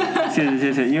声。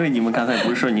谢谢，因为你们刚才不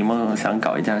是说你们想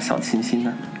搞一点小清新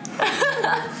呢？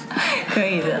可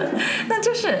以的。那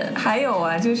就是还有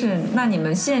啊，就是那你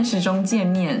们现实中见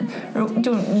面，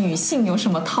就女性有什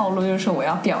么套路？就是说我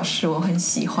要表示我很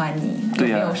喜欢你，对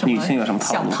呀，有没有什么女性有什么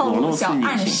小套路、小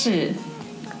暗示？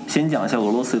先讲一下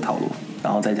俄罗斯套路，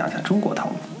然后再讲一下中国套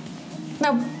路。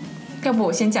那要不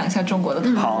我先讲一下中国的套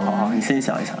路。好，你先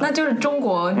想一想。那就是中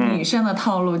国女生的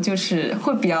套路，就是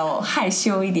会比较害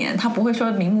羞一点，她不会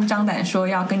说明目张胆说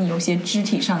要跟你有些肢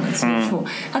体上的接触，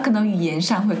她可能语言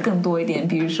上会更多一点，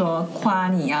比如说夸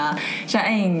你啊，说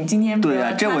你今天对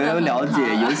啊，这我也了解。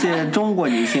有些中国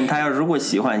女性，她要如果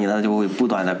喜欢你，她就会不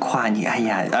断的夸你，哎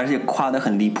呀，而且夸得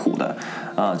很离谱的。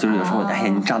就是有时候，哎呀，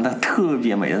你长得特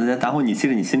别美，然后其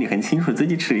实你心里很清楚自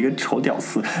己是一个丑屌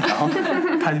丝，然后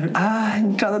他就说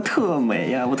你长得特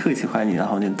美呀，我特喜欢你，然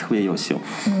后你特别优秀。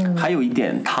还有一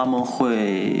点，他们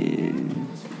会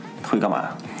干嘛？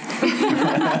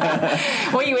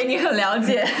我以为你很了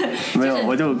解。没有，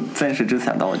我就暂时只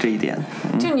想到了这一点。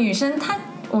就女生她。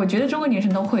我觉得中国女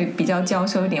生都会比较娇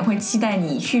羞一点，会期待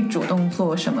你去主动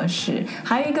做什么事。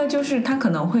还有一个就是她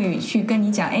可能会去跟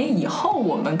你讲，以后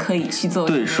我们可以去做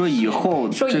什么事。对，说以后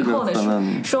的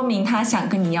说明她想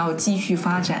跟你要继续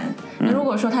发展。那如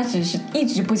果说她只是一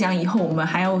直不讲以后我们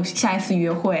还要下一次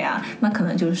约会啊，那可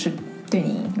能就是对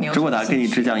你没有。如果他跟你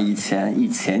只讲以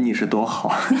前你是多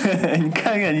好，你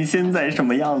看看你现在什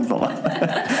么样子了，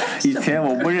以前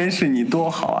我不认识你多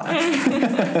好啊。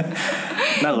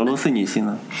那俄罗斯女性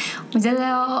呢？我觉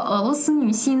得俄罗斯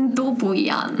女性都不一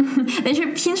样，但是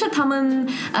平时他们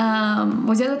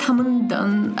我觉得他们的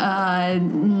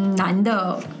男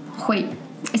的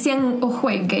先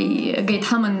会给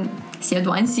他们写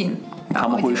短信，他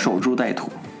们会守株待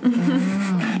兔。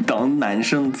等男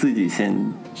生自己先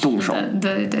动手。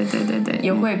对，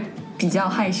也会比较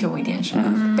害羞一点，是吧？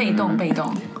被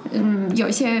动。有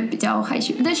些比较害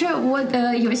羞，但是我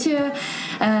有些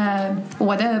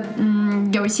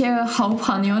有些好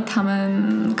朋友，他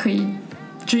们可以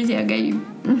直接给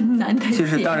男的戏。其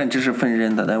实当然这是分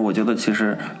人的，但我觉得其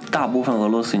实大部分俄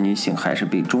罗斯女性还是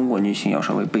比中国女性要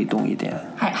稍微被动一点，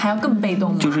还要更被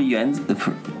动吗？就是原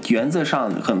则上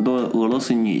很多俄罗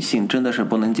斯女性真的是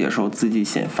不能接受自己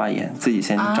先发言，自己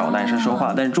先找男生说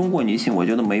话，但是中国女性我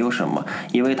觉得没有什么，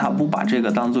因为她不把这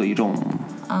个当做一种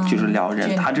就是撩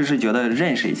人，她只是觉得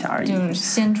认识一下而已，就是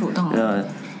先主动。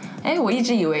我一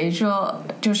直以为说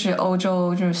就是欧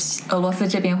洲就是俄罗斯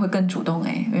这边会更主动，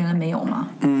原来没有吗？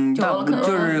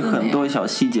就是很多小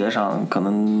细节上可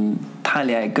能谈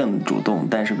恋爱更主动，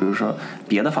但是比如说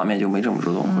别的方面就没这么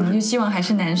主动，就希望还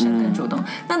是男生更主动。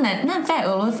那在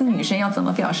俄罗斯女生要怎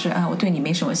么表示我对你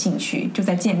没什么兴趣？就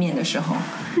在见面的时候。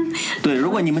对，如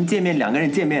果你们见面两个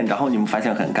人见面，然后你们发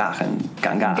现很尴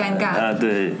尬，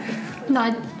对。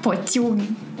那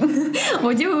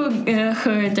我就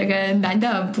和这个男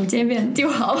的不见面就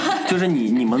好了。就是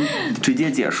你们直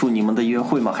接结束你们的约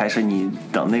会吗？还是你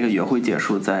等那个约会结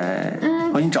束再？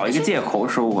你找一个借口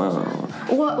说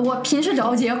我平时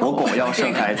找借口。我狗要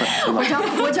生孩子，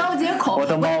我找借口。我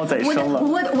的猫在生了。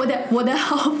我的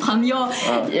好朋友，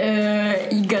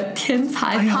一个天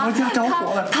才，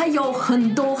他有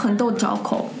很多借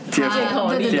口。借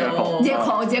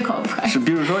口是，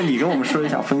比如说你跟我们说一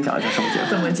下，分享一下什么借口？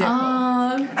怎么借口？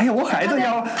我孩子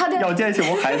要见去，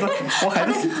我孩子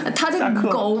他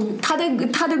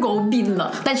的狗病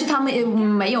了，但是他没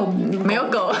有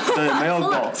狗，对，没有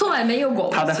狗，从来没有狗。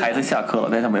他的孩子下课了，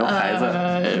但是他没有孩子。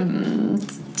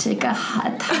这个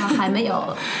他还没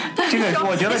有。这个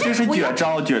我觉得这是绝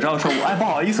招说不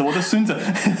好意思，我的孙子。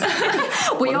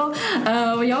我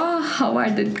有好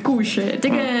玩的故事。这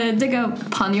个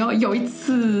朋友有一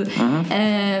次，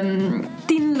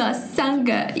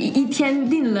一天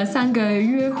订了3个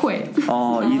约会。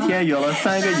一天有了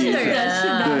3个女生，是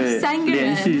的对，3个人，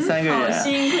连续3个人，好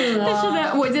辛苦啊！是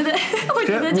的，我觉得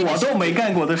我都没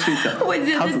干过的事情。我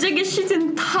觉得这个事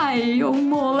情太幽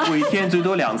默了。我一天最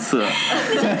多2次。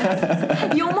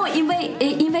幽默，因为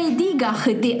第一个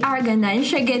和第2个男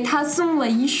生给他送了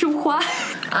一束花。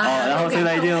然后现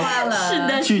在已经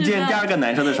去见第2个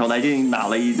男生的时候，他已经拿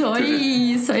了一，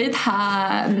所以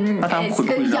他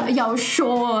要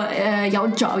说要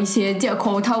找一些借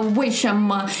口，他为什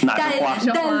么带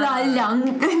了两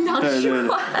束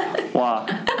花？哇！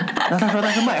那他说他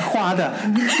是卖花的。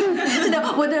是的，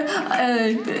我的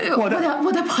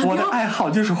朋友，我的爱好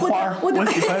就是花，我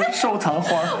喜欢收藏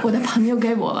花。我的朋友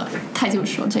给我，他就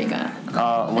说这个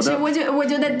我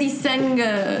觉得第3个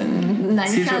男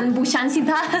生不相信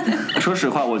他。说实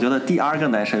话，我觉得第2个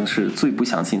男生是最不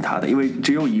相信他的，因为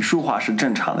只有1束花是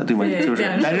正常的，对吗？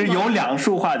但是有2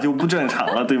束花就不正常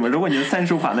了，对吗？如果你有3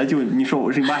束花，那就你说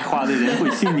我是卖花的人会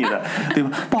信你的，对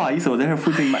吗？不好意思，我在这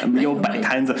附近有摆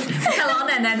摊子。他老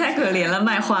奶奶太可怜了，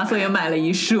卖花所以买了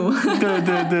1束。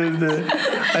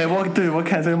对，我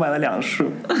看所以买了2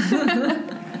束。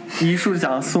1束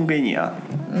想送给你啊。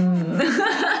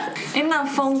那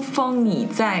峰你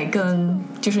在跟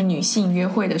就是女性约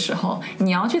会的时候，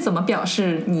你要去怎么表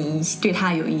示你对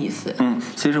她有意思？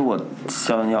其实我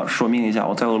想要说明一下，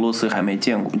我在俄罗斯还没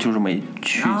见过，就是没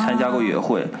去参加过约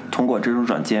会。通过这种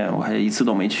软件，我还一次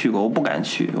都没去过，我不敢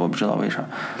去，我不知道为啥。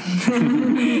可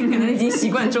能已经习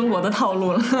惯中国的套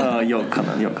路了。有可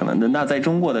能。那在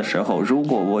中国的时候，如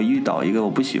果我遇到一个我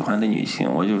不喜欢的女性，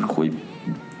我就是会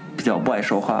比较不爱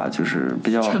说话，就是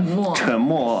比较沉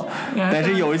默。但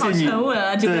是有一些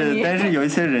但是有一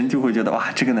些人就会觉得哇，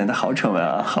这个男的好沉稳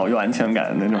啊，好有安全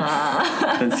感那种。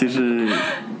但其实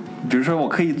比如说我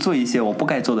可以做一些我不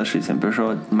该做的事情，比如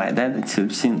说买单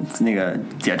那个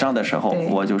结账的时候，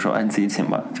我就说你自己请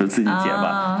吧，就自己结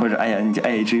吧，或者你就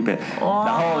AA一杯。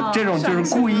然后这种就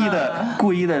是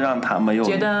故意的让他没有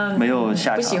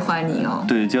下场，不喜欢你哦。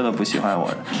对，觉得不喜欢我，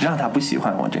让他不喜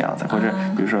欢我这样子，或者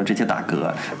比如说直接打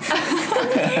嗝。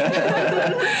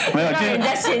没有，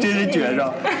这是绝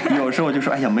招。有时候我就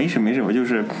说没事，我就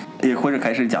是也或者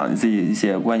开始讲自己一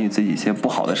些关于自己一些不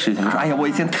好的事情，就说我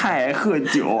以前太爱喝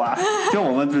酒啊。就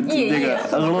我们那个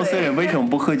俄罗斯人为什么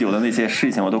不喝酒的那些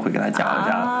事情，我都会跟他讲一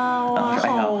讲。然后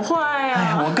说好坏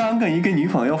啊！我刚跟一个女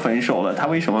朋友分手了，她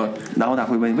为什么？然后她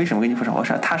会问为什么跟你分手？我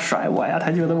说她甩我呀，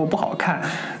她觉得我不好看。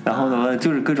然后呢，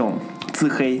就是各种自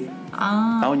黑。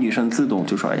然后女生自动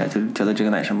就说就觉得这个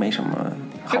男生没什么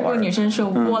好玩。结果女生说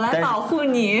我来保护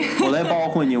你，我来保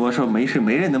护你。我说没事，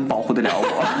没人能保护得了我。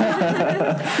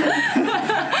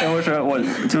我说我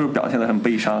就是表现得很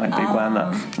悲伤很悲观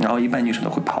的，然后一般女生都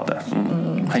会跑的。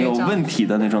很有问题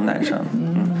的那种男生。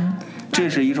这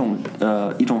是一种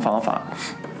方法。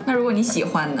那如果你喜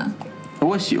欢呢？如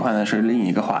果喜欢的是另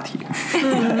一个话题。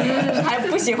还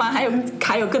不喜欢，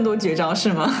还有更多绝招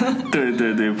是吗？对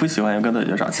对对，不喜欢有更多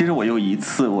绝招。其实我有一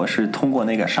次我是通过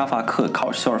那个沙发客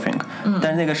考 surfing，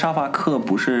但是那个沙发客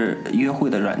不是约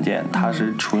会的软件，它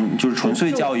是纯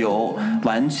粹交友，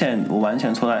我完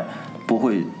全从来不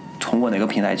会通过哪个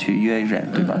平台去约人，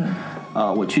对吧？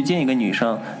我去见一个女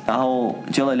生，然后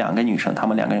交了2个女生，她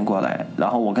们2个人过来，然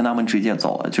后我跟她们直接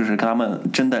走了，就是跟她们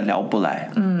真的聊不来。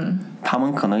他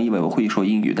们可能以为我会说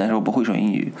英语，但是我不会说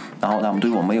英语，然后他们对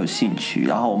我没有兴趣，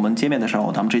然后我们见面的时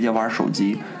候他们直接玩手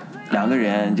机，2个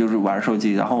人就是玩手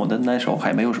机，然后我的那时候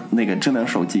还没有那个智能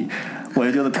手机，我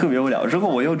就觉得特别无聊。如果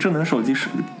我有智能手机，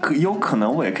有可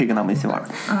能我也可以跟他们一起玩。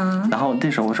然后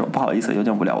这时候我说不好意思，有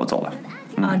点无聊，我走了。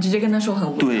直接跟他说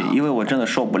很无聊。对，因为我真的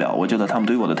受不了，我觉得他们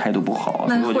对我的态度不好，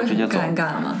所以我就直接走。那会很尴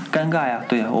尬吗？尴尬呀，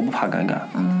对呀，我不怕尴尬。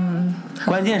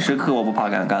关键时刻我不怕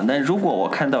尴尬，但如果我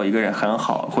看到一个人很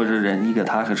好，或者一个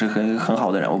他是很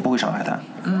好的人，我不会伤害他。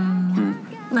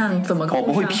那你怎么？我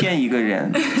不会骗一个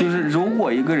人，就是如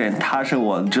果一个人他是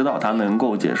我知道他能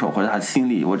够接受，或者他心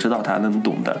里我知道他能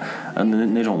懂的，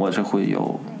那种我是会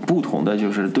有不同的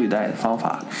就是对待方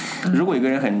法。如果一个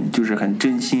人很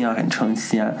真心啊，很诚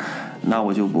心啊，那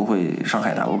我就不会伤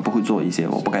害他，我不会做一些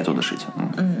我不该做的事情。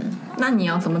那你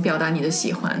要怎么表达你的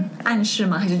喜欢？暗示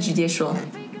吗？还是直接说？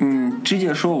直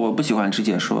接说我不喜欢直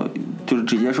接说，就是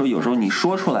直接说有时候你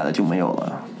说出来了就没有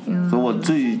了。所以我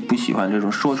最不喜欢这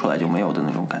种说出来就没有的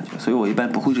那种感觉，所以我一般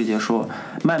不会直接说，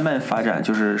慢慢发展，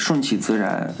就是顺其自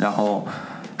然，然后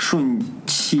顺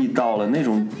气到了那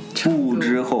种步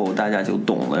之后，大家就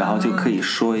懂了，然后就可以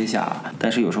说一下。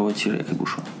但是有时候其实也可以不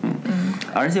说。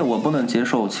而且我不能接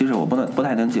受，其实我不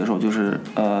太能接受，就是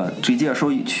直接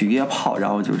说去约炮，然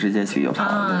后就直接去约炮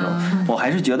那种。我还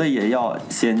是觉得也要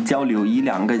先交流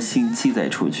1-2个星期再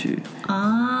出去。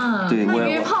对，那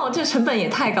约炮这成本也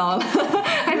太高了，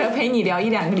还得陪你聊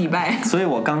1-2个礼拜。所以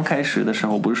我刚开始的时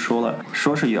候不是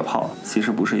说是约炮，其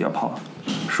实不是约炮。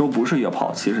说不是约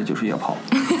炮，其实就是约炮。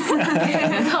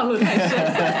套路太深，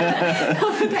套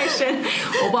路太深。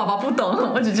我宝宝不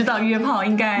懂，我只知道约炮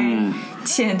应该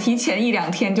提前1-2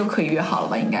天就可以约好了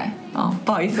吧？应该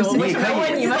不好意思，我为什么要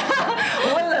问你们？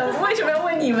我问了，为什么要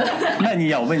问你们？那你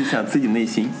要问一下自己内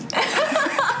心，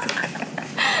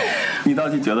你到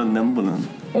底觉得能不能？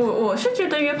我是觉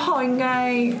得约炮应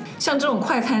该像这种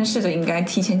快餐式的，应该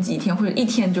提前几天或者1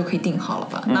天就可以定好了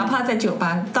吧？哪怕在酒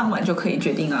吧当晚就可以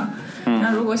决定啊。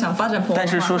那如果想发展朋友的话，但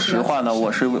是说实话呢，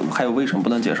我是还有为什么不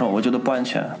能接受？我觉得不安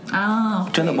全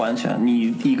真的不安全。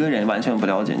你一个人完全不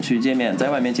了解，你去见面，在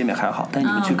外面见面还好，但你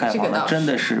们去开房了，真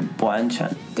的是不安全。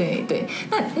对对，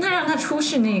那让他出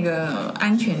示那个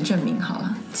安全证明好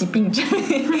了，疾病证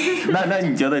明。那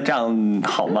你觉得这样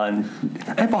好吗？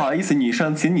不好意思，女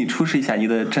生，请你出示一下你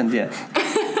的证件。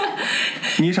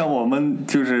你想我们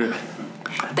就是。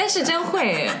但是真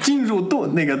会进入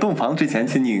洞房之前，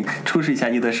请你出示一下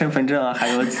你的身份证啊，还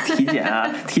有体检啊、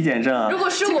体检证啊。如果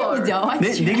是我，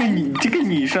这个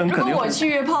女生肯定。如果我去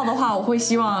约炮的话，我会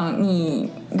希望你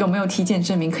有没有体检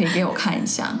证明可以给我看一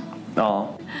下。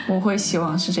我会希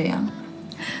望是这样。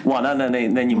哇，那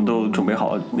你们都准备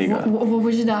好那个？我不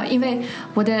知道，因为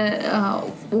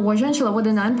我认识了我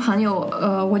的男朋友，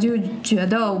我就觉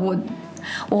得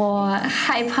我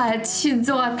害怕去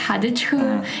坐他的车，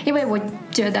因为我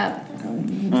觉得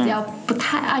比较不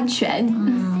太安全，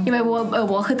因为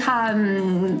我和他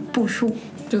不熟。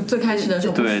就最开始的时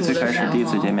候，对，最开始第一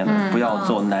次见面的，不要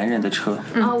坐男人的车。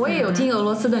我也有听俄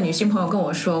罗斯的女性朋友跟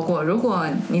我说过，如果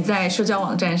你在社交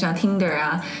网站上 Tinder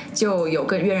啊，就有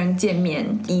个约人见面，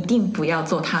一定不要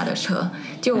坐他的车，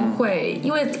就会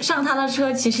因为上他的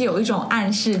车其实有一种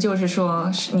暗示，就是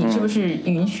说你是不是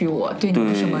允许我对你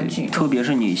有什么举动？特别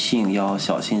是女性要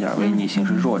小心点，因为女性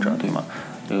是弱者，对吗？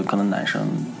可能男生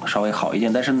稍微好一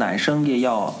点，但是男生也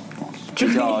要。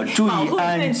比较注意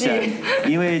安全，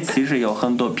因为其实有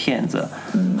很多骗子，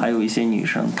还有一些女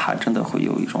生，她真的会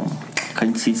有一种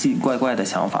很奇奇怪怪的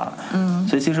想法。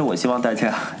所以其实我希望大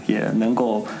家也能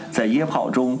够在约炮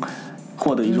中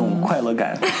获得一种快乐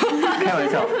感。开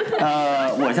玩笑，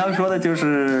我想说的就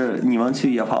是你们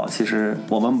去约炮，其实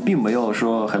我们并没有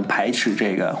说很排斥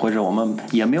这个，或者我们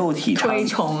也没有提倡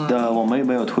的，我们也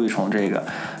没有推崇这个，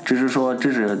只是说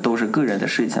这都是个人的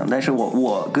事情。但是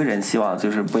我个人希望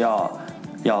就是不要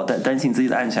担心自己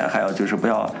的安全，还有就是不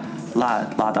要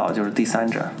拉到就是第三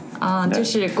者。就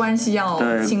是关系要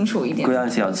清楚一点，关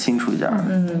系要清楚一点。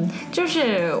就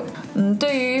是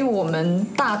对于我们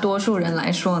大多数人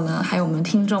来说呢，还有我们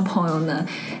听众朋友呢，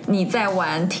你在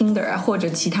玩 Tinder 或者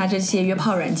其他这些约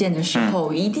炮软件的时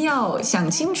候，一定要想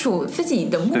清楚自己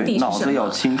的目的是什么，脑子要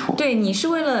清楚。对，你是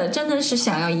为了真的是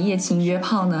想要一夜情约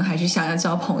炮呢，还是想要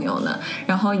交朋友呢？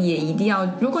然后也一定要，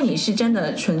如果你是真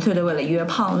的纯粹的为了约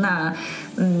炮，那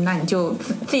你就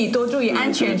自己多注意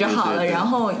安全就好了。然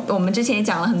后我们之前也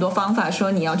讲了很多方法，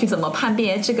说你要去怎么判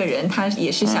别这个人他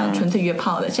也是想纯粹约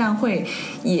炮的，这样会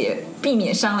也避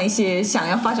免伤了一些想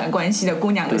要发展关系的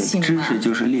姑娘的心嘛。知识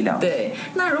就是力量。对，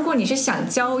那如果你是想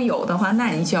交友的话，那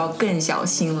你就要更小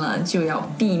心了，就要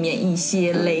避免一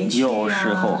些雷区啊。有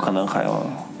时候可能还要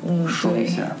说一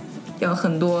下。有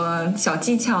很多小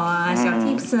技巧啊、小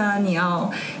tips 啊，你要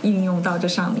应用到这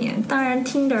上面。当然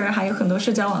Tinder 还有很多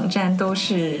社交网站都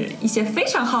是一些非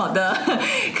常好的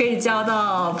可以交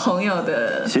到朋友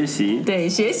的学习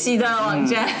的网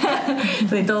站，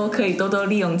所以都可以多多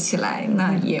利用起来，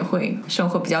那也会生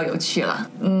活比较有趣了。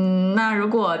那如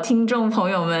果听众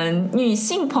朋友们、女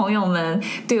性朋友们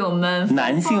对我们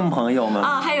男性朋友们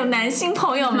还有男性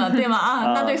朋友们对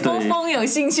吗？那对峰峰有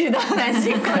兴趣的男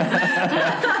性朋友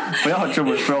不要这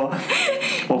么说，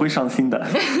我会伤心的。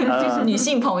就是女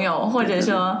性朋友，或者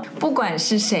说不管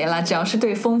是谁啦，只要是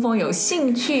对峰峰有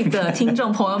兴趣的听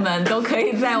众朋友们，都可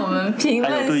以在我们评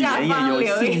论下方留言。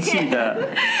有兴趣的，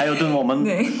还有对我们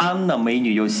安的美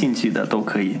女有兴趣的，都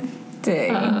可以。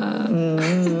对，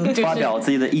发表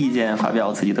自己的意见，发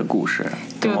表自己的故事，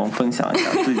跟我们分享一下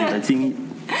自己的经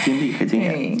历和经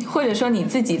验。或者说你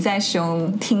自己在使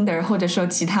用 Tinder 或者说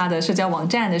其他的社交网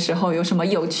站的时候，有什么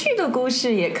有趣的故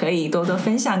事，也可以多多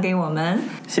分享给我们。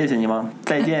谢谢你们，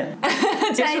再见。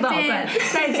结束的好快，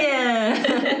再见。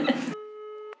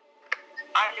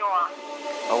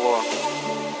Алло.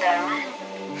 Да.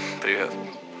 Привет.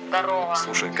 Здорово.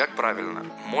 Слушай, как правильно?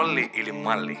 Молли или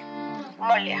Малли?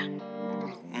 Молли.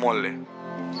 Молли.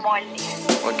 Молли.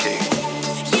 Окей.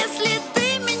 Если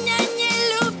ты меня не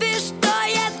любишь, то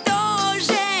я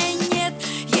тоже нет.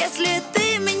 Если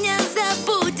ты меня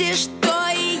забудешь, то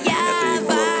и я в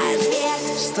ответ.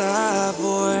 С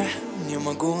тобой не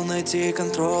могу найти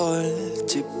контроль.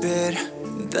 Теперь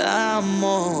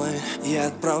домой я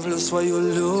отправлю свою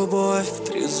любовь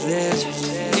трезветь.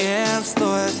 Нет,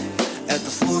 стоит, это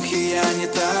слухи, я не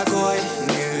такой.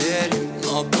 Не верь,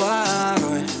 но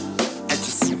порой эти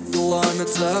суки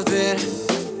ломятся в дверь.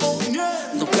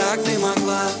 Ну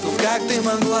как ты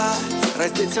могла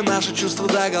раздеть все наши чувства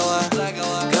догола,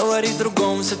 говорить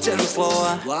другому все те же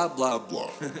слова, бла-бла-бла.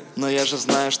 Но я же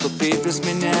знаю, что ты без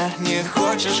меня не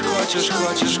хочешь.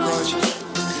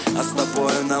 А с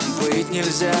тобой нам быть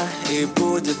нельзя, и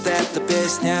будет эта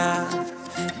песня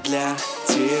для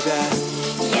тебя.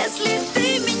 Если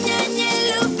ты меня не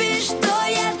любишь, то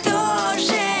я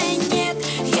тоже нет.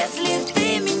 Если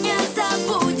ты меня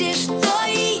забудешь, то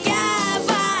и я в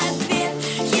ответ.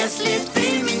 Если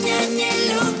ты меня не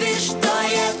любишь, то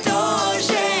я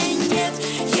тоже нет.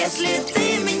 Если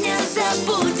ты меня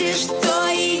забудешь, то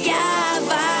и я в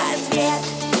ответ.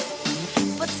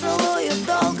 Поцелую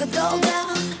долго-долго,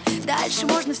 дальше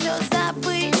можно все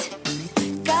забыть.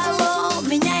 Колол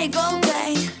меня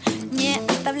иголкой, не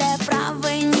оставляя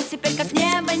правой, не теперь как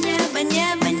небо.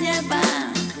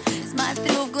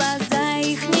 Смотрю в глаза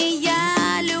их, не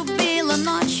я любила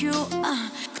ночью,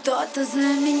 кто-то за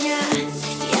меня.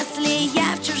 Если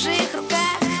я в чужих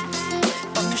руках,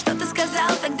 помню, что ты сказал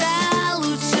тогда,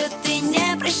 лучше ты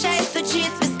не прощай,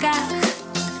 стучит в висках.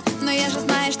 Но я же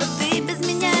знаю, что ты без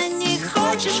меня не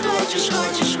хочешь.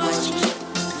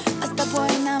 А с тобой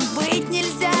нам быть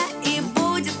нельзя, и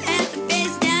будет эта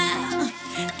песня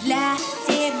для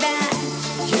тебя.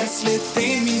 Если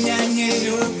ты меня не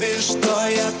любишь, то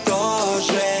я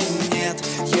тоже нет.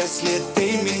 Если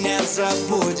ты меня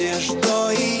забудешь,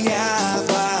 то и я в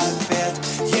ответ.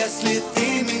 Если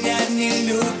ты меня не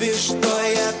любишь, то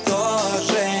я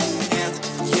тоже нет.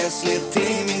 Если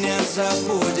ты меня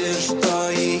забудешь,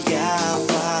 то и я в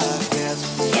ответ.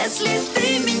 Если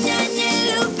ты меня